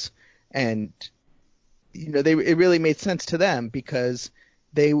us, and it really made sense to them because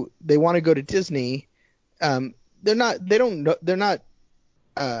they want to go to Disney. They're not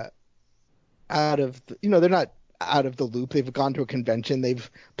out of they're not out of the loop. They've gone to a convention.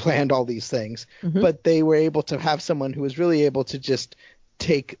 They've planned all these things, but they were able to have someone who was really able to just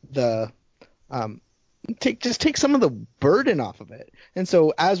take take some of the burden off of it. And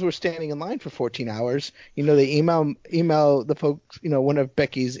so as we're standing in line for 14 hours, they email the folks, one of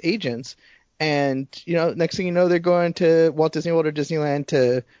Becky's agents. And, next thing you know, they're going to Walt Disney World or Disneyland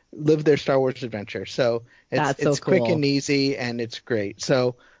to live their Star Wars adventure. So it's cool. Quick and easy, and it's great.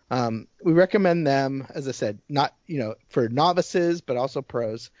 So we recommend them, as I said, not, for novices, but also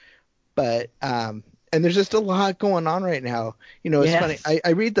pros. But and there's just a lot going on right now. It's funny.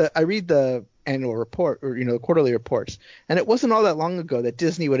 I read the annual report, or the quarterly reports, and it wasn't all that long ago that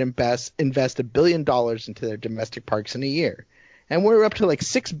Disney would invest $1 billion into their domestic parks in a year. And we're up to like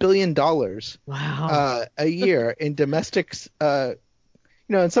 $6 billion a year in domestics, and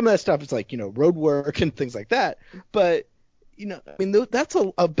some of that stuff is like, road work and things like that. But, that's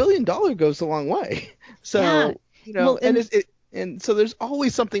 $1 billion goes a long way. So, and so there's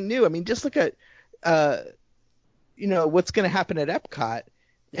always something new. I mean, just look at, what's going to happen at Epcot.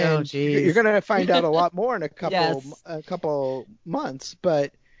 And you're going to find out a lot more in a couple months.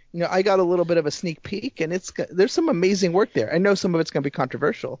 But, I got a little bit of a sneak peek, and there's some amazing work there. I know some of it's going to be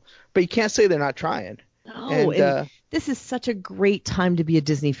controversial, but you can't say they're not trying. No, and this is such a great time to be a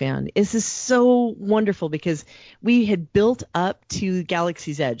Disney fan. This is so wonderful because we had built up to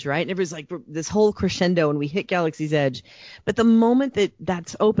Galaxy's Edge, right? And it was like this whole crescendo, and we hit Galaxy's Edge. But the moment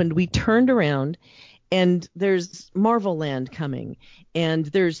that's opened, we turned around, and there's Marvel Land coming, and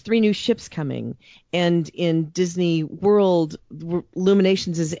there's 3 new ships coming, and in Disney World,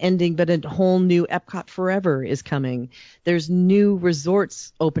 Illuminations is ending, but a whole new Epcot Forever is coming. There's new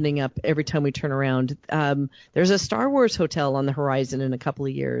resorts opening up every time we turn around. There's a Star Wars hotel on the horizon in a couple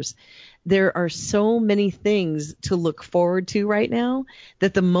of years. There are so many things to look forward to right now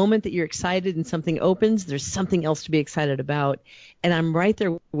that the moment that you're excited and something opens, there's something else to be excited about. And I'm right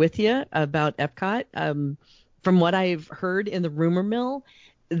there with you about Epcot. From what I've heard in the rumor mill,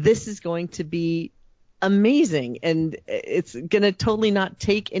 this is going to be amazing. And it's going to totally not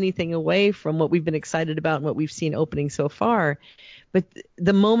take anything away from what we've been excited about and what we've seen opening so far. But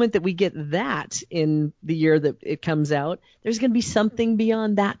the moment that we get that in the year that it comes out, there's going to be something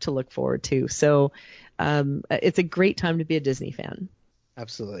beyond that to look forward to. So it's a great time to be a Disney fan.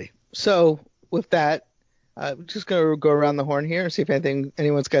 Absolutely. So with that, we're just going to go around the horn here and see if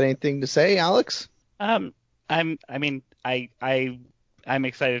anyone's got anything to say. Alex? I'm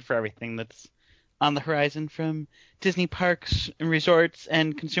excited for everything that's on the horizon from Disney parks and resorts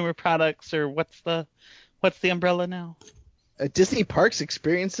and consumer products, or what's the umbrella now? Disney parks,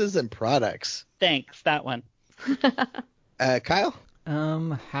 experiences, and products. Thanks, that one. Kyle?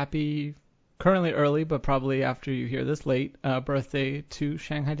 Happy, currently early, but probably after you hear this late, birthday to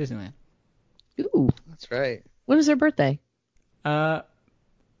Shanghai Disneyland. Ooh. That's right. When is their birthday? I'd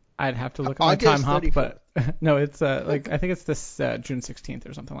have to look at my time hop, but no, it's I think it's this June 16th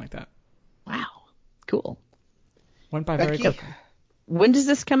or something like that. Wow. Cool. Went by very quickly. When does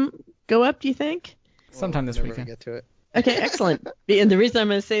this go up, do you think? Sometime this weekend. Get to it. Okay, excellent. And the reason I'm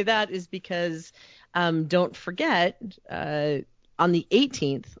going to say that is because don't forget, on the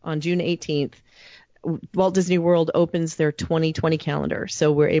 18th, on June 18th, Walt Disney World opens their 2020 calendar.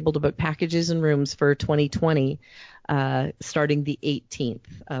 So we're able to book packages and rooms for 2020 starting the 18th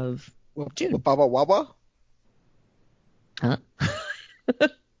of June. Baba Wawa? Huh?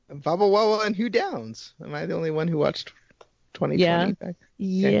 Baba Wawa and Who Downs? Am I the only one who watched 2020?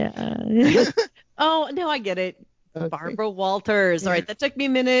 Yeah. Oh, no, I get it. Okay. Barbara Walters. All right, that took me a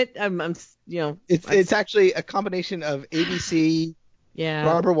minute. It's actually a combination of ABC, Yeah.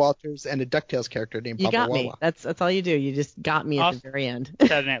 Barbara Walters and a DuckTales character named You Baba got Wawa. me. That's all you do. You just got me at the very end.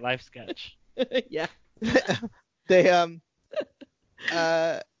 Saturday Night Live sketch. Yeah. They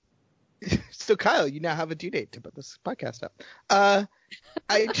So Kyle, you now have a due date to put this podcast up.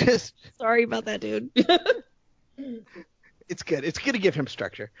 I just Sorry about that, dude. It's good. It's good to give him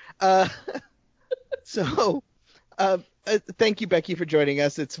structure. So thank you, Becky, for joining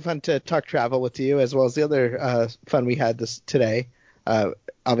us. It's fun to talk travel with you, as well as the other fun we had today.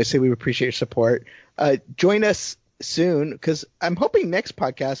 Obviously, we appreciate your support. Join us soon, because I'm hoping next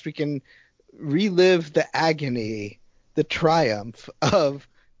podcast we can relive the agony, the triumph of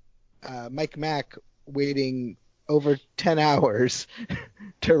Mike Mack waiting over 10 hours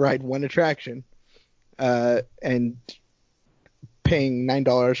to ride one attraction and paying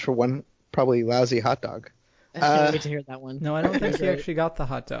 $9 for one probably lousy hot dog. I can't wait to hear that one. No, I don't think he actually got the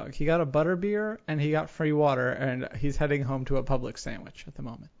hot dog. He got a butterbeer and he got free water, and he's heading home to a Publix sandwich at the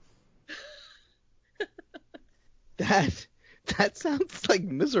moment. That sounds like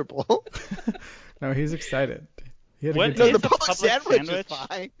miserable. No, he's excited. He had a What good is The a public Publix sandwich is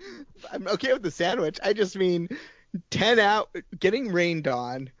fine. I'm okay with the sandwich. I just mean 10 out getting rained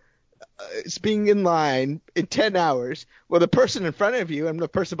on, being in line in 10 hours, while the person in front of you and the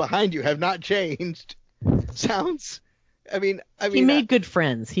person behind you have not changed. Sounds. I mean, he made good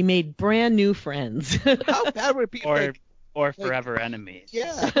friends. He made brand new friends. how bad would it be? Or forever enemies.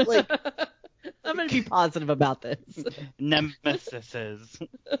 Yeah, like I'm going to be positive about this. Nemesises.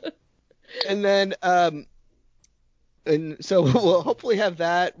 and then and so we'll hopefully have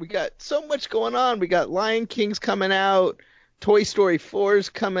that. We got so much going on. We got Lion King's coming out, Toy Story 4's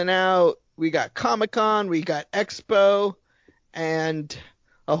coming out. We got Comic-Con, we got Expo, and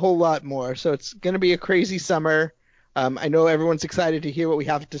a whole lot more. So it's going to be a crazy summer. I know everyone's excited to hear what we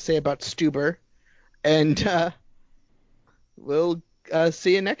have to say about Stuber, and we'll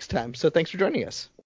see you next time. So thanks for joining us.